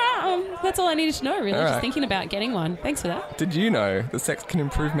 That's all I needed to know, really. All Just right. thinking about getting one. Thanks for that. Did you know that sex can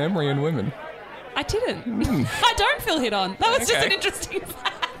improve memory in women? I didn't. I don't feel hit on. That was just Okay. an interesting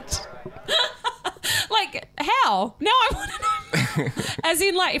fact. Like, how? Now I want to know. As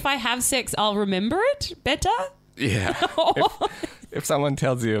in, like, if I have sex, I'll remember it better? Yeah. If someone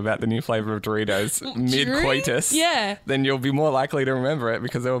tells you about the new flavor of Doritos mid-coitus, Yeah. then you'll be more likely to remember it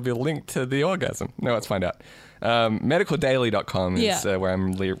because it will be linked to the orgasm. No, let's find out. Medicaldaily.com is where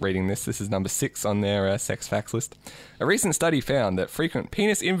I'm reading this. This is number 6 on their sex facts list. A recent study found that frequent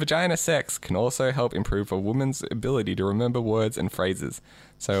penis in vagina sex can also help improve a woman's ability to remember words and phrases.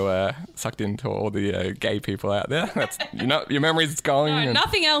 So, sucked into all the gay people out there. That's, your memory's going. No,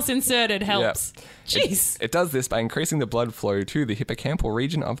 nothing else inserted helps. Yeah. Jeez. It does this by increasing the blood flow to the hippocampal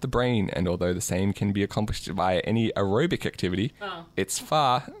region of the brain, and although the same can be accomplished via any aerobic activity, it's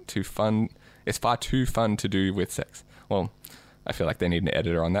far too fun to do with sex. Well, I feel like they need an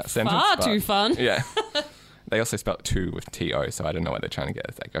editor on that sentence. Far too fun. Yeah. They also spelled two with T-O, so I don't know what they're trying to get.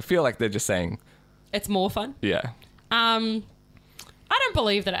 It's like, I feel like they're just saying... It's more fun? Yeah. I don't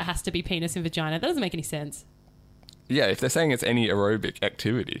believe that it has to be penis and vagina. That doesn't make any sense. Yeah, if they're saying it's any aerobic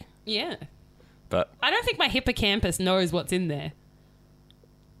activity. Yeah. But... I don't think my hippocampus knows what's in there.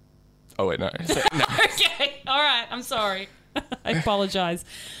 Oh, wait, no. No. Okay. All right. I'm sorry. I apologise.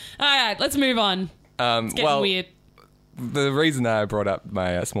 All right. Let's move on. It's getting weird. The reason I brought up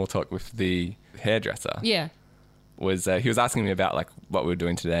my small talk with the hairdresser was he was asking me about like what we were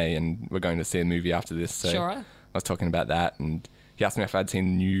doing today, and we're going to see a movie after this. So Sure. I was talking about that, and he asked me if I'd seen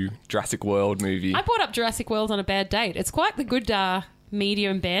the new Jurassic World movie. I brought up Jurassic World on a bad date. It's quite the good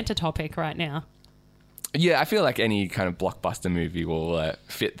medium banter topic right now. Yeah, I feel like any kind of blockbuster movie will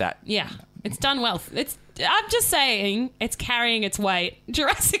fit that. Yeah, it's done well. I'm just saying, it's carrying its weight.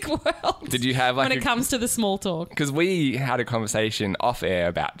 Jurassic World. Did you have like when it comes to the small talk? Because we had a conversation off air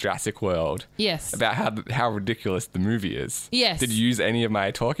about Jurassic World. Yes. About how ridiculous the movie is. Yes. Did you use any of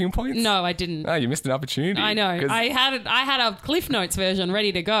my talking points? No, I didn't. Oh, you missed an opportunity. I know. I had a Cliff Notes version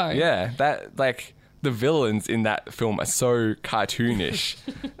ready to go. Yeah, that like the villains in that film are so cartoonish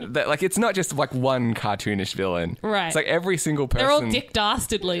that like it's not just like one cartoonish villain. Right. It's like every single person. They're all Dick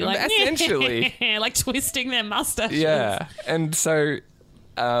Dastardly, like essentially, like twisting their mustaches. Yeah, and so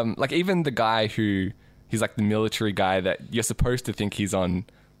like even the guy he's like the military guy that you're supposed to think he's on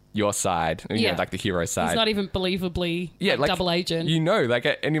your side, you know, like the hero side. He's not even believably like double agent. You know, like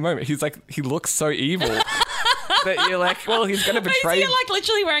at any moment he looks so evil. That you're like, well, he's going to betray... Is he like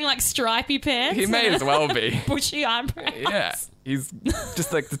literally wearing like stripy pants? He may as well be. Bushy eyebrows. Yeah. He's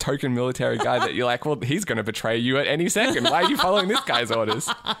just like the token military guy that you're like, well, he's going to betray you at any second. Why are you following this guy's orders?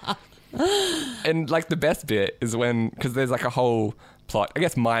 And like the best bit is because there's like a whole plot, I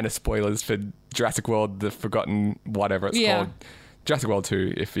guess minor spoilers for Jurassic World, the Forgotten whatever it's called. Jurassic World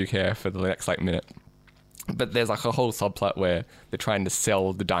 2, if you care for the next like minute. But there's like a whole subplot where they're trying to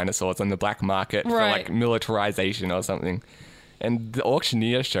sell the dinosaurs on the black market for like militarization or something. And the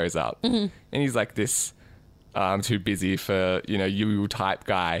auctioneer shows up and he's like this, I'm too busy for, you type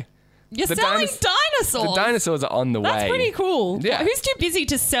guy. You're selling dinosaurs. The dinosaurs are on the way. That's pretty cool. Yeah. Who's too busy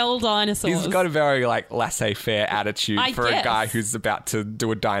to sell dinosaurs? He's got a very like laissez-faire attitude for a guy who's about to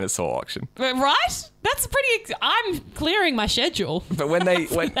do a dinosaur auction. Right? That's pretty... I'm clearing my schedule. But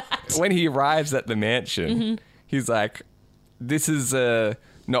when he arrives at the mansion, he's like, this is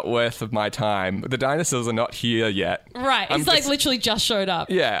not worth of my time. The dinosaurs are not here yet. Right. He's like literally just showed up.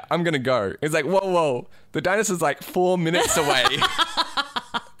 Yeah, I'm going to go. He's like, whoa. The dinosaur's like 4 minutes away.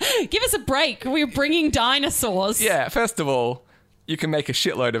 Give us a break. We're bringing dinosaurs. Yeah, first of all, you can make a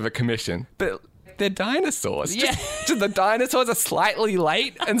shitload of a commission. But they're dinosaurs. Yeah. Just the dinosaurs are slightly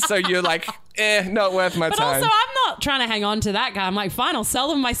late. And so you're like, not worth my time. But also, I'm not trying to hang on to that guy. I'm like, fine, I'll sell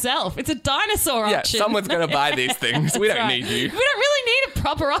them myself. It's a dinosaur auction. Yeah, someone's going to buy these things. We don't need you. We don't really need a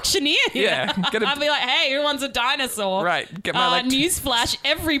proper auctioneer here. Yeah. I'll be like, hey, who wants a dinosaur? Right. Get my newsflash,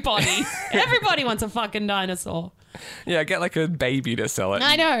 everybody. Everybody wants a fucking dinosaur. Yeah, get like a baby to sell it.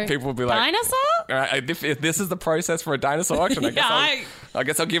 I know. People will be like, dinosaur? All right, if this is the process for a dinosaur auction, I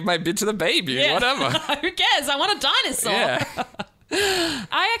guess I'll give my bid to the baby. Yeah. Whatever. Who cares? I want a dinosaur. Yeah.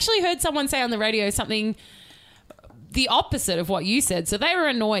 I actually heard someone say on the radio something the opposite of what you said. So they were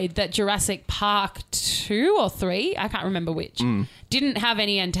annoyed that Jurassic Park 2 or 3, I can't remember which, didn't have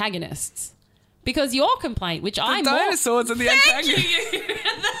any antagonists. Because your complaint, which I'm more... dinosaurs are the antagonists.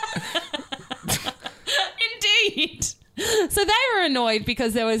 Indeed. So they were annoyed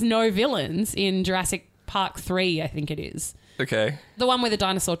because there was no villains in Jurassic Park 3, I think it is. Okay. The one where the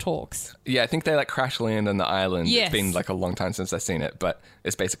dinosaur talks. Yeah, I think they like crash land on the island. Yes. It's been like a long time since I've seen it, but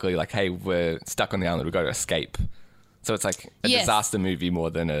it's basically like, hey, we're stuck on the island. We've got to escape. So it's like a disaster movie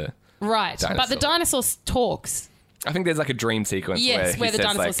more than a dinosaur. But the dinosaur talks. I think there's like a dream sequence where the says,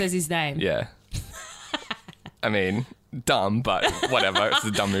 dinosaur like, says his name. Yeah. I mean, dumb, but whatever. It's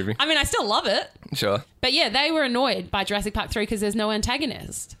a dumb movie. I mean, I still love it. Sure. But yeah, they were annoyed by Jurassic Park 3 because there's no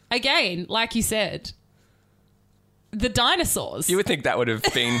antagonist. Again, like you said, the dinosaurs. You would think that would have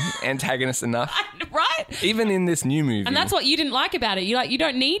been antagonist enough. Right? Even in this new movie. And that's what you didn't like about it. You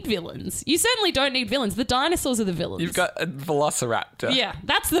don't need villains. You certainly don't need villains. The dinosaurs are the villains. You've got a velociraptor. Yeah,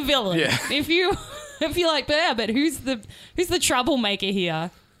 that's the villain. Yeah. If you're like, yeah, but who's the troublemaker here?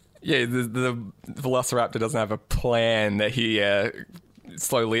 Yeah, the velociraptor doesn't have a plan that he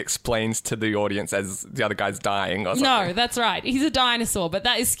slowly explains to the audience as the other guy's dying or something. No, that's right. He's a dinosaur, but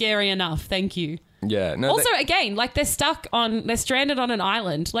that is scary enough. Thank you. Yeah. No, also, again, like they're stranded on an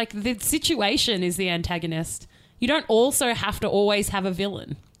island. Like the situation is the antagonist. You don't also have to always have a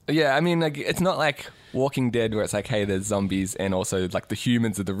villain. Yeah, I mean, like it's not like Walking Dead where it's like, hey, there's zombies and also like the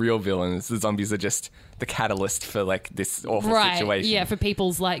humans are the real villains. The zombies are just the catalyst for like this awful situation. Yeah, for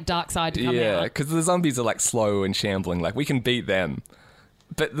people's like dark side to come out. Yeah, because the zombies are like slow and shambling. Like we can beat them.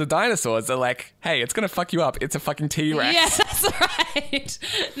 But the dinosaurs are like, hey, it's going to fuck you up. It's a fucking T-Rex. Yeah, that's right.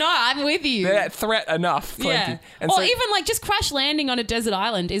 No, I'm with you. They're threat enough. Yeah. And or so, even like just crash landing on a desert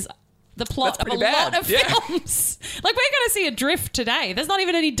island is the plot of a bad. lot of films. Like we're going to see Adrift today. There's not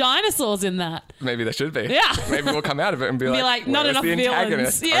even any dinosaurs in that. Maybe there should be. Yeah. Maybe we'll come out of it and be like not enough the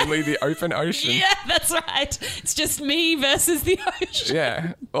antagonist? villains. Yeah. Only the open ocean. Yeah, that's right. It's just me versus the ocean.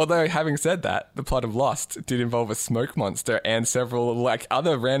 Yeah. Although, having said that, the plot of Lost did involve a smoke monster and several like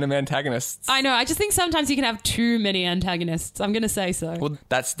other random antagonists. I know. I just think sometimes you can have too many antagonists. I'm going to say so. Well,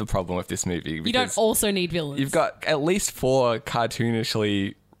 that's the problem with this movie. You don't also need villains. You've got at least 4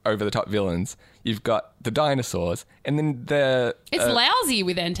 cartoonishly over-the-top villains. You've got the dinosaurs, and then it's lousy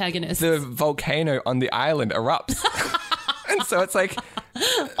with antagonists. The volcano on the island erupts. And so it's like...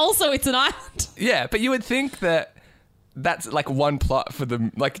 Also, it's an island. Yeah, but you would think that that's like one plot for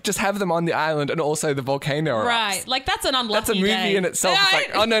them. Like, just have them on the island and also the volcano erupts. Right. Like, that's an unlucky That's a movie day. in itself. It's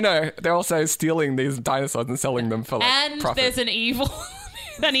like, oh, no. They're also stealing these dinosaurs and selling them for, like, and profit. there's an evil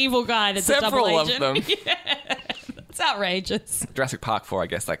guy that's Several a double of agent. them. Yeah. It's outrageous. Jurassic Park 4, I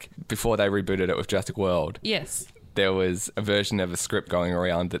guess, like, before they rebooted it with Jurassic World. Yes. There was a version of a script going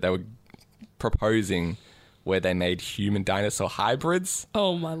around that they were proposing where they made human dinosaur hybrids.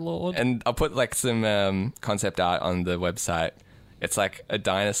 Oh, my Lord. And I'll put like some concept art on the website. It's like a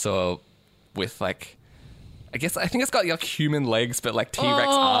dinosaur with like, I think it's got like human legs, but like T-Rex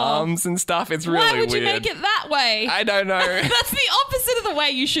arms and stuff. It's really weird. Why would you make it that way? I don't know. That's the opposite of the way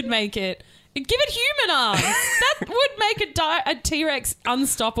you should make it. Give it human arms. That would make a T-Rex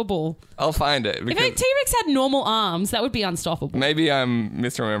unstoppable. I'll find it. If a T-Rex had normal arms, that would be unstoppable. Maybe I'm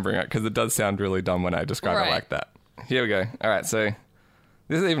misremembering it because it does sound really dumb when I describe it like that. Here we go. All right, so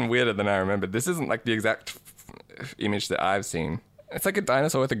This is even weirder than I remembered. This isn't like the exact image that I've seen. It's like a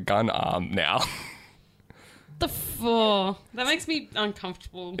dinosaur with a gun arm now. That makes me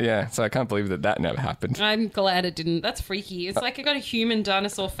uncomfortable. Yeah, so I can't believe that never happened. I'm glad it didn't. That's freaky. It's like it got a human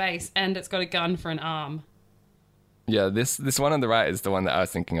dinosaur face and it's got a gun for an arm. Yeah, this one on the right is the one that I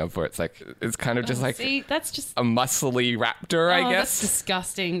was thinking of, where it's like it's kind of just like see, that's just a muscly raptor, I guess. That's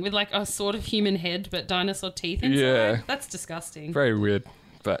disgusting. With like a sort of human head but dinosaur teeth inside. Yeah. That's disgusting. Very weird.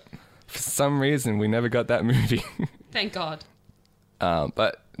 But for some reason, we never got that movie. Thank God.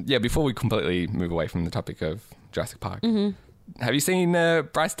 But yeah, before we completely move away from the topic of Jurassic Park, have you seen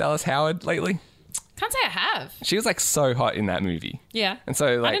Bryce Dallas Howard lately? Can't say I have. She was like so hot in that movie. Yeah. And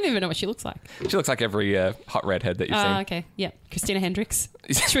so like, I don't even know what she looks like. she looks like every hot redhead that you've seen. Okay. Yeah. Christina Hendricks.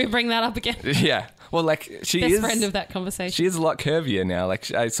 Should we bring that up again? Yeah. Well, like she Best is friend of that conversation. She is a lot curvier now.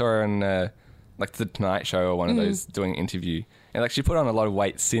 Like I saw her on like the Tonight Show or one of those doing an interview, and like she put on a lot of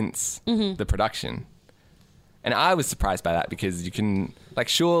weight since the production. And I was surprised by that because you can like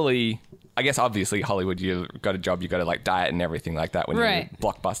surely. I guess obviously Hollywood, you've got a job, you've got to like diet and everything like that when you're a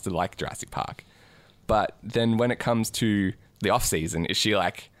blockbuster like Jurassic Park. But then when it comes to the off season, is she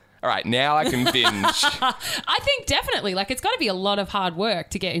like, all right, now I can binge? I think definitely. Like it's got to be a lot of hard work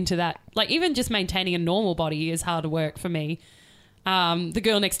to get into that. Like even just maintaining a normal body is hard work for me. The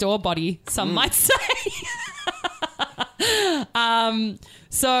girl next door body, some might say.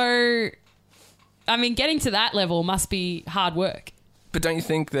 So, I mean, getting to that level must be hard work. But don't you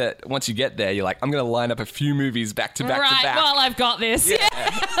think that once you get there, you're like, I'm going to line up a few movies back to back right, to back. well, I've got this.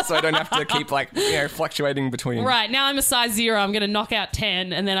 Yeah. So I don't have to keep like, fluctuating between. Right, now I'm a size 0. I'm going to knock out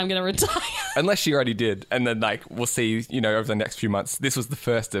 10 and then I'm going to retire. Unless she already did. And then like, we'll see, over the next few months. This was the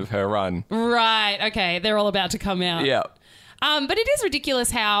first of her run. Right, okay. They're all about to come out. Yeah. But it is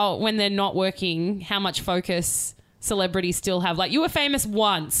ridiculous how, when they're not working, how much focus celebrities still have. Like, you were famous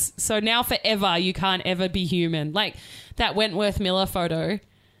once, so now forever you can't ever be human. Like, that Wentworth Miller photo.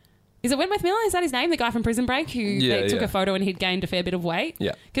 Is it Wentworth Miller? Is that his name? The guy from Prison Break who they took a photo and he'd gained a fair bit of weight?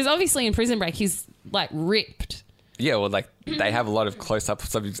 Yeah. Because obviously in Prison Break he's, like, ripped. Yeah, well, like, they have a lot of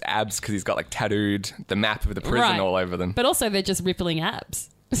close-ups of his abs because he's got, like, tattooed the map of the prison all over them. But also they're just rippling abs.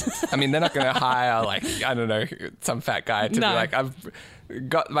 I mean, they're not going to hire, like, I don't know, some fat guy to be like, I've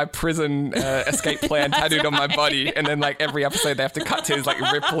got my prison escape plan tattooed on my body, and then, like, every episode they have to cut to his, like,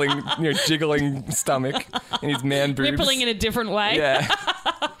 rippling, jiggling stomach and his man boobs. Rippling in a different way. Yeah.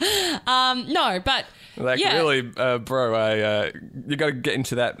 No, but... Like, really, bro, you got to get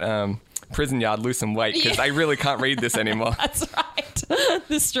into that prison yard, lose some weight, because I really can't read this anymore. That's right.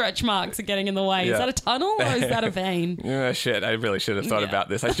 The stretch marks are getting in the way. Yeah. Is that a tunnel or is that a vein? Yeah, shit, I really should have thought about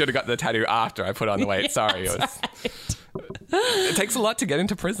this. I should have got the tattoo after I put on the weight. Sorry. It takes a lot to get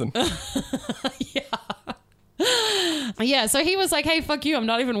into prison. Yeah, so he was like, hey, fuck you, I'm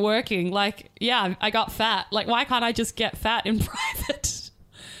not even working. Like, yeah, I got fat. Like, why can't I just get fat in private?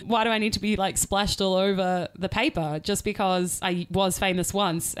 Why do I need to be, like, splashed all over the paper just because I was famous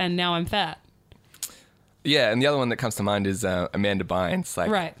once and now I'm fat? Yeah, and the other one that comes to mind is Amanda Bynes.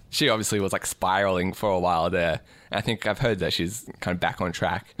 Like, she obviously was, like, spiraling for a while there. And I think I've heard that she's kind of back on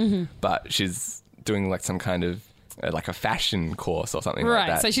track. But she's doing, like, some kind of, like, a fashion course or something like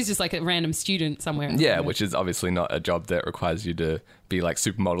that. Right, so she's just, like, a random student somewhere. Yeah, which is obviously not a job that requires you to be, like,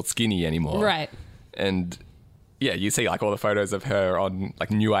 supermodel skinny anymore. Right. And... yeah, you see like all the photos of her on like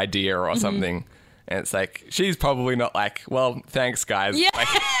New Idea or something, and it's like she's probably not like, well, thanks guys. Yeah. Like,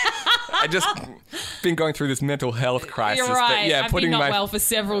 I just been going through this mental health crisis. You're right. But yeah, I've been not well for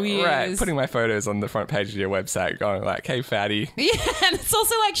several years. Right, putting my photos on the front page of your website, going like, hey, fatty. Yeah, and it's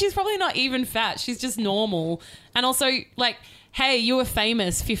also like she's probably not even fat. She's just normal, and also like, hey, you were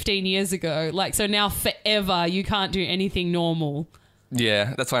famous 15 years ago, like so now forever you can't do anything normal.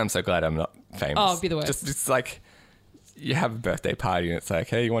 Yeah, that's why I'm so glad I'm not famous. Oh, it'd be the worst. Just like. You have a birthday party and it's like,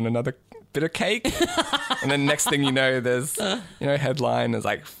 hey, you want another bit of cake? And then next thing you know, there's, headline is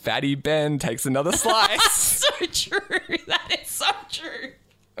like, Fatty Ben takes another slice. So true. That is so true.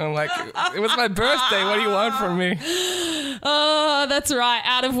 I'm like, it was my birthday. What do you want from me? Oh, that's right.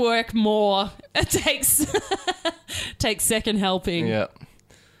 Out of work more. It takes second helping. Yeah.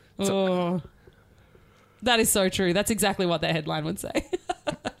 Oh. That is so true. That's exactly what that headline would say.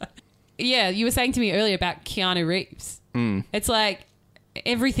 Yeah, you were saying to me earlier about Keanu Reeves. It's like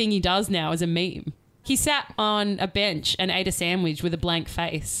everything he does now is a meme. He sat on a bench and ate a sandwich with a blank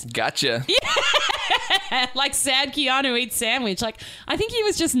face. Gotcha. Yeah, like sad Keanu eats sandwich. Like I think he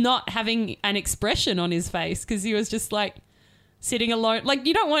was just not having an expression on his face because he was just like sitting alone. Like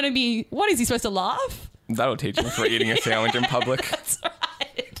you don't want to be. What is he supposed to laugh? That'll teach him for eating a sandwich in public. That's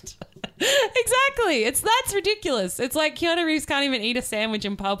right. Exactly. exactly. That's ridiculous. It's like Keanu Reeves can't even eat a sandwich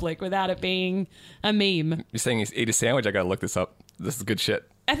in public without it being a meme. You're saying he's eat a sandwich? I gotta look this up. This is good shit.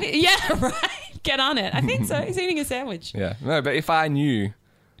 Yeah, right. Get on it. I think so. He's eating a sandwich. Yeah. No, but if I knew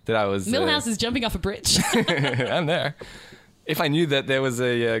that I was... Milhouse is jumping off a bridge. I'm there. If I knew that there was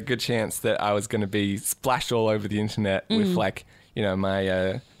a good chance that I was going to be splashed all over the internet with like, you know,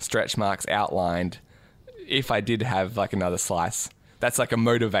 my stretch marks outlined, if I did have like another slice, that's like a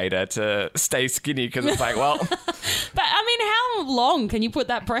motivator to stay skinny because it's like, well... But I mean, how long can you put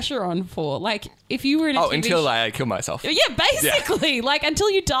that pressure on for? Like, if you were in a TV until I kill myself. Yeah, basically. Yeah. Like,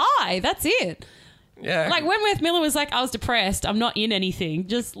 until you die. That's it. Yeah. Like, Wentworth Miller was like, I was depressed. I'm not in anything.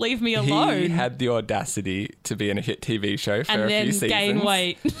 Just leave me alone. He had the audacity to be in a hit TV show for a few seasons. And then gain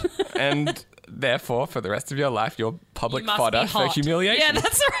weight. And therefore, for the rest of your life, you're public You fodder for humiliation. Yeah,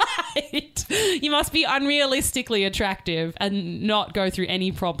 that's right. You must be unrealistically attractive and not go through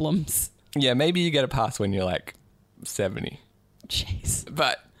any problems. Yeah, maybe you get a pass when you're like 70. Jeez.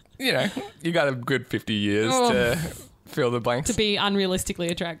 But, you know, you got a good 50 years to fill the blanks. To be unrealistically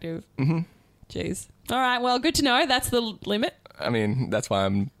attractive. Mm-hmm. Jeez. All right, well, good to know. That's the limit. I mean, that's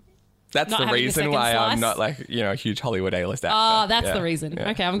why that's Not the having a reason second why slice? I'm not like, you know, a huge Hollywood A-list actor. Oh, that's Yeah, the reason.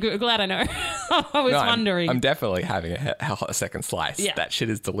 yeah. Okay, I'm glad I know. I was No, wondering. I'm definitely having a second slice. Yeah. That shit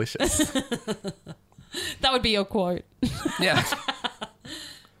is delicious. That would be your quote. Yeah.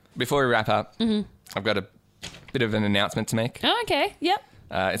 Before we wrap up, I've got a bit of an announcement to make. Oh, okay. Yep.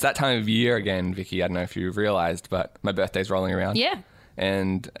 It's that time of year again, Vicky. I don't know if you've realised, but my birthday's rolling around. Yeah.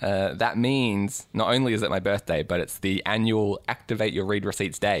 And that means not only is it my birthday, but it's the annual Activate Your Read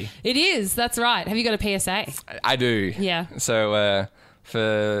Receipts Day. It is. That's right. Have you got a PSA? I do. Yeah. So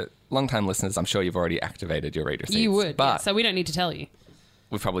for long-time listeners, I'm sure you've already activated your read receipts. You would. But Yeah, so we don't need to tell you.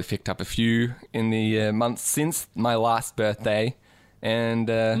 we've probably picked up a few in the months since my last birthday. And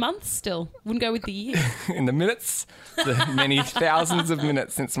Months still. Wouldn't go with the year. in the minutes, the many thousands of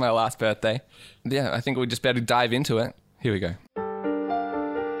minutes since my last birthday. Yeah, I think we just better dive into it. Here we go.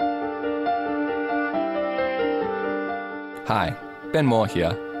 Hi, Ben Moore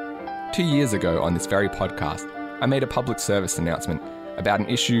here. 2 years ago on this very podcast, I made a public service announcement about an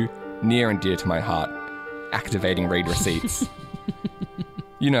issue near and dear to my heart, activating read receipts.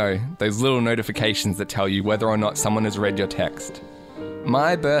 You know, those little notifications that tell you whether or not someone has read your text.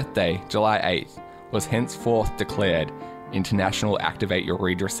 My birthday, July 8th, was henceforth declared International Activate Your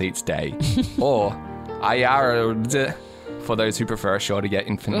Read Receipts Day, or IRD, for those who prefer a shorter yet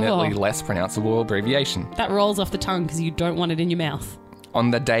infinitely less pronounceable abbreviation. That rolls off the tongue because you don't want it in your mouth.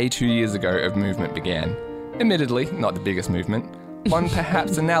 On the day 2 years ago of movement began, admittedly not the biggest movement, one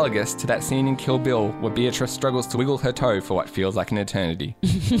perhaps analogous to that scene in Kill Bill where Beatrice struggles to wiggle her toe for what feels like an eternity.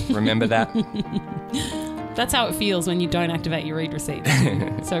 Remember that? That's how it feels when you don't activate your read receipt.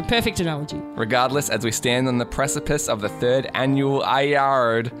 So perfect analogy. Regardless, as we stand on the precipice of the third annual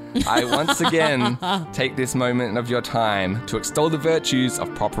IARD, I once again take this moment of your time to extol the virtues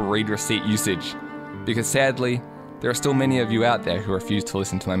of proper read receipt usage. Because sadly, there are still many of you out there who refuse to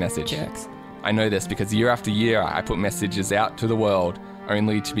listen to my message. Jerks. I know this because year after year I put messages out to the world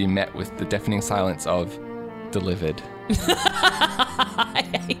only to be met with the deafening silence of delivered. I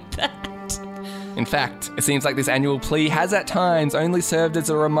hate that. In fact, it seems like this annual plea has at times only served as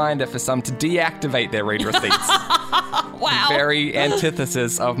a reminder for some to deactivate their read receipts. Wow. Very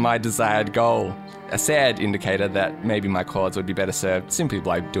antithesis of my desired goal. A sad indicator that maybe my cause would be better served simply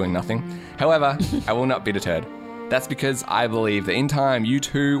by doing nothing. However, I will not be deterred. That's because I believe that in time you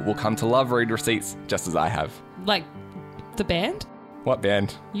too will come to love read receipts just as I have. Like the band? What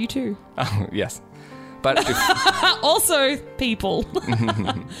band? You too. Oh, yes. But Also people.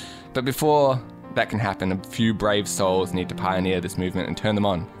 but before that can happen, a few brave souls need to pioneer this movement and turn them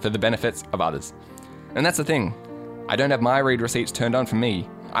on for the benefits of others. And that's the thing. I don't have my read receipts turned on for me.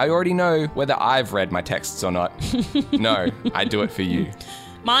 I already know whether I've read my texts or not. No, I do it for you.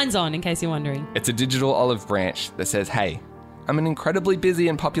 Mine's on, in case you're wondering. It's a digital olive branch that says, hey, I'm an incredibly busy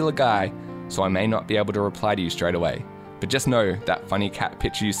and popular guy, so I may not be able to reply to you straight away. But just know that funny cat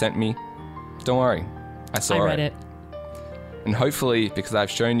picture you sent me, don't worry, I saw it. I read it. And hopefully, because I've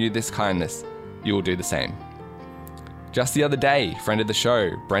shown you this kindness, you will do the same. Just the other day, friend of the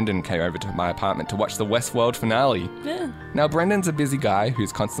show, Brendan, came over to my apartment to watch the Westworld finale. Yeah. Now, Brendan's a busy guy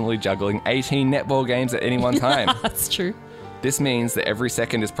who's constantly juggling 18 netball games at any one time. That's true. This means that every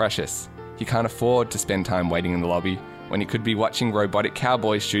second is precious. He can't afford to spend time waiting in the lobby when he could be watching robotic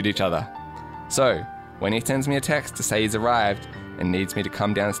cowboys shoot each other. So, when he sends me a text to say he's arrived and needs me to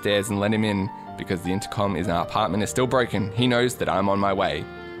come downstairs and let him in because the intercom in our apartment is still broken, he knows that I'm on my way.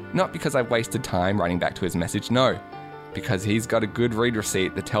 Not because I've wasted time writing back to his message, no. because he's got a good read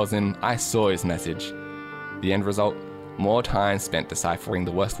receipt that tells him I saw his message. The end result? More time spent deciphering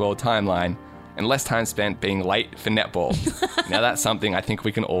the Westworld timeline and less time spent being late for netball. Now that's something I think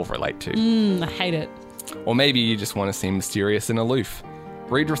we can all relate to. I hate it. Or maybe you just want to seem mysterious and aloof.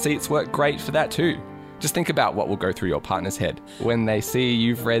 Read receipts work great for that too. Just think about what will go through your partner's head when they see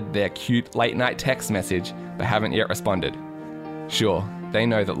you've read their cute late night text message but haven't yet responded. Sure, they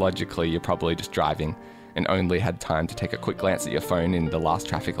know that logically you're probably just driving and only had time to take a quick glance at your phone in the last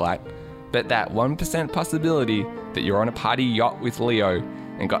traffic light. But that 1% possibility that you're on a party yacht with Leo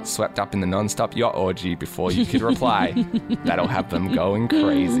and got swept up in the non-stop yacht orgy before you could reply, that'll have them going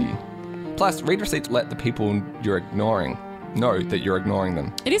crazy. Plus, read receipts let the people you're ignoring know that you're ignoring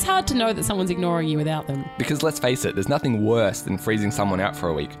them. It is hard to know that someone's ignoring you without them. Because let's face it, there's nothing worse than freezing someone out for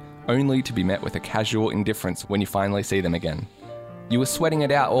a week, only to be met with a casual indifference when you finally see them again. You were sweating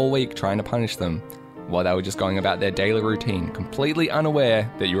it out all week trying to punish them, while they were just going about their daily routine, completely unaware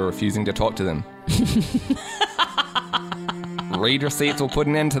that you were refusing to talk to them. Read receipts will put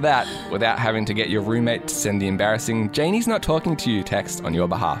an end to that without having to get your roommate to send the embarrassing "Janie's not talking to you" text on your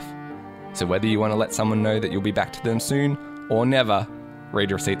behalf. So whether you want to let someone know that you'll be back to them soon or never,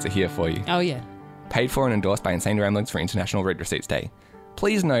 read receipts are here for you. Oh, yeah. Paid for and endorsed by Insane Ramblings for International Read Receipts Day.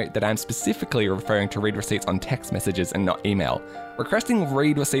 Please note that I'm specifically referring to read receipts on text messages and not email. Requesting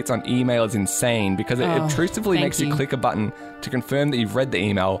read receipts on email is insane because it obtrusively makes you click a button to confirm that you've read the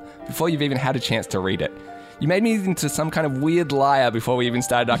email before you've even had a chance to read it. You made me into some kind of weird liar before we even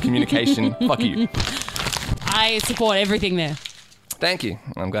started our communication. Fuck you. I support everything there. Thank you.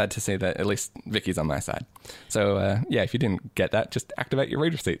 I'm glad to see that at least Vicky's on my side. So, yeah, if you didn't get that, just activate your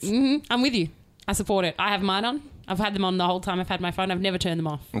read receipts. I'm with you. I support it. I have mine on. I've had them on the whole time I've had my phone. I've never turned them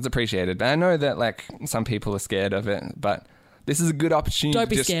off. It's appreciated. I know that, like, some people are scared of it, but this is a good opportunity Don't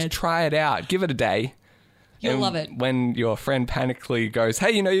be to just scared. try it out. Give it a day. You'll And love it. When your friend panically goes,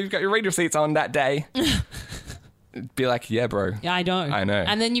 hey, you know, you've got your read receipts on that day. Be like, yeah, bro. Yeah, I don't. I know.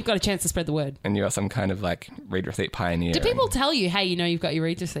 And then you've got a chance to spread the word. And you're some kind of, like, read receipt pioneer. Do people tell you, hey, you know, you've got your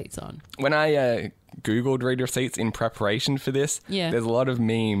read receipts on? When I Googled read receipts in preparation for this, there's a lot of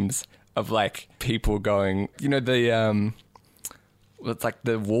memes of, like, people going, you know, the, it's like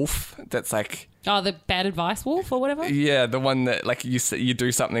the wolf that's like... Oh, the bad advice wolf or whatever? Yeah, the one that, like, you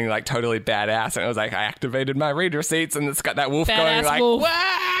do something, like, totally badass, and it was like, I activated my read receipts, and it's got that wolf Badass going, like, wolf.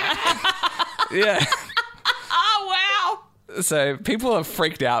 yeah. Oh, wow. So people are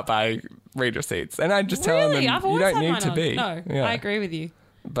freaked out by read receipts, and I just tell them, I've you always don't had need mine to on. be. No, Yeah. I agree with you.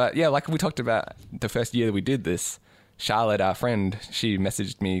 But yeah, like we talked about the first year that we did this, Charlotte, our friend, she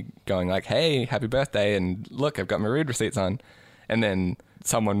messaged me going like, hey, happy birthday, and look, I've got my read receipts on. And then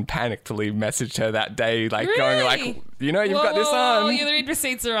someone panickedly messaged her that day, like going like, you know, you've got this on. Oh, your read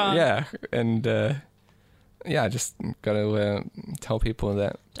receipts are on. Yeah, and yeah, I just got to tell people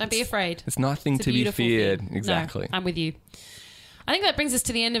that Don't be afraid. it's nothing It's a to be beautiful feared. thing. Exactly. No, I'm with you. I think that brings us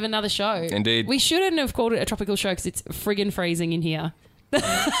to the end of another show. Indeed. We shouldn't have called it a tropical show because it's friggin' freezing in here.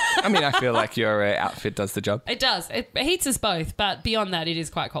 I mean, I feel like your outfit does the job. It does. It heats us both, but beyond that, it is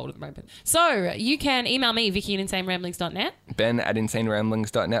quite cold at the moment. So you can email me, Vicki at insaneramblings.net. Ben at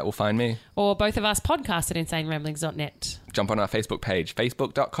insaneramblings.net will find me. Or both of us, podcast at insaneramblings.net. Jump on our Facebook page,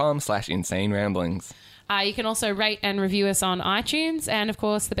 facebook.com/insaneramblings. You can also rate and review us on iTunes. And, of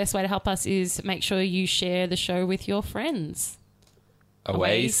course, the best way to help us is make sure you share the show with your friends.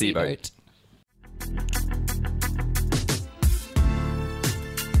 Away, Seaboat.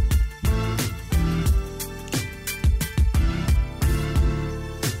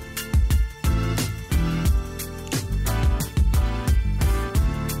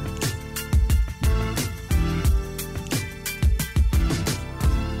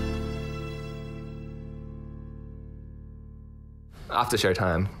 After show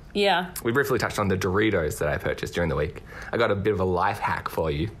time, Yeah. we briefly touched on the Doritos that I purchased during the week. I got a bit of a life hack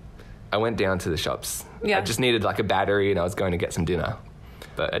for you. I went down to the shops. Yeah. I just needed like a battery and I was going to get some dinner.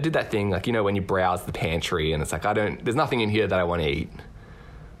 But I did that thing, like, you know, when you browse the pantry and it's like, there's nothing in here that I want to eat.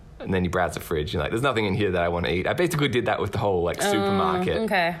 And then you browse the fridge, you're like, there's nothing in here that I want to eat. I basically did that with the whole, like, supermarket.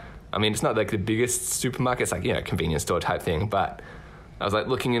 Okay. I mean, it's not like the biggest supermarket. It's like, you know, convenience store type thing. But I was like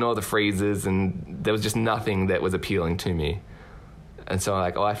looking in all the freezers and there was just nothing that was appealing to me. And so I'm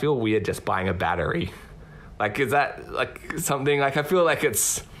like, I feel weird just buying a battery. Like, is that like something, like, I feel like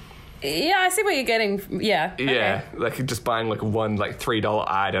it's... Yeah, I see what you're getting. Yeah. Yeah, like just buying like one like $3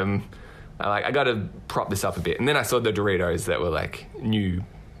 item. I got to prop this up a bit. And then I saw the Doritos that were like new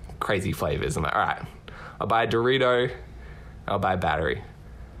crazy flavors. I'm like, all right, I'll buy a Dorito, I'll buy a battery.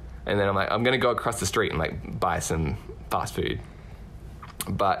 And then I'm like, I'm going to go across the street and like buy some fast food.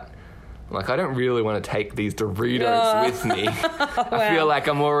 But I'm like, I don't really want to take these Doritos with me. I feel like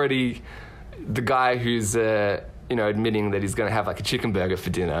I'm already the guy who's, admitting that he's going to have like a chicken burger for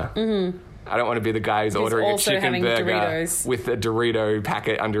dinner. Mm-hmm. I don't want to be the guy who's ordering a chicken burger Doritos with a Dorito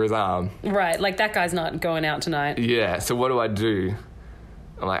packet under his arm. Right, like that guy's not going out tonight. Yeah, so what do?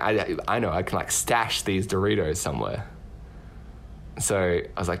 I'm like, I know I can like stash these Doritos somewhere. So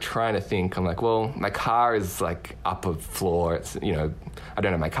I was like trying to think. I'm like, well, my car is like up a floor. It's, I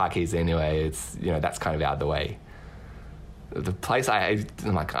don't have my car keys anyway. It's, that's kind of out of the way. The place I'm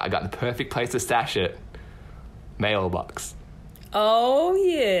like, I got the perfect place to stash it. Mailbox. Oh,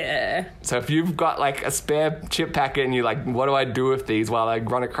 yeah. So if you've got like a spare chip packet and you're like, what do I do with these while I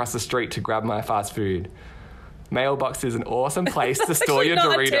run across the street to grab my fast food? Mailbox is an awesome place to store your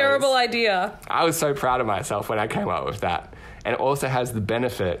Doritos. Not a terrible idea. I was so proud of myself when I came up with that. And it also has the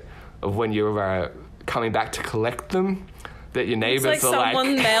benefit of when you're coming back to collect them, that your neighbors it's like are like...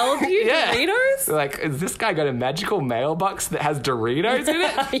 someone mailed you yeah. Doritos? They're like, has this guy got a magical mailbox that has Doritos in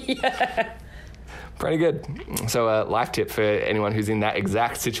it? Yeah. Pretty good. So life tip for anyone who's in that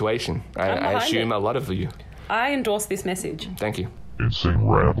exact situation. I assume a lot of you. I endorse this message. Thank you. Insane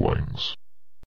ramblings.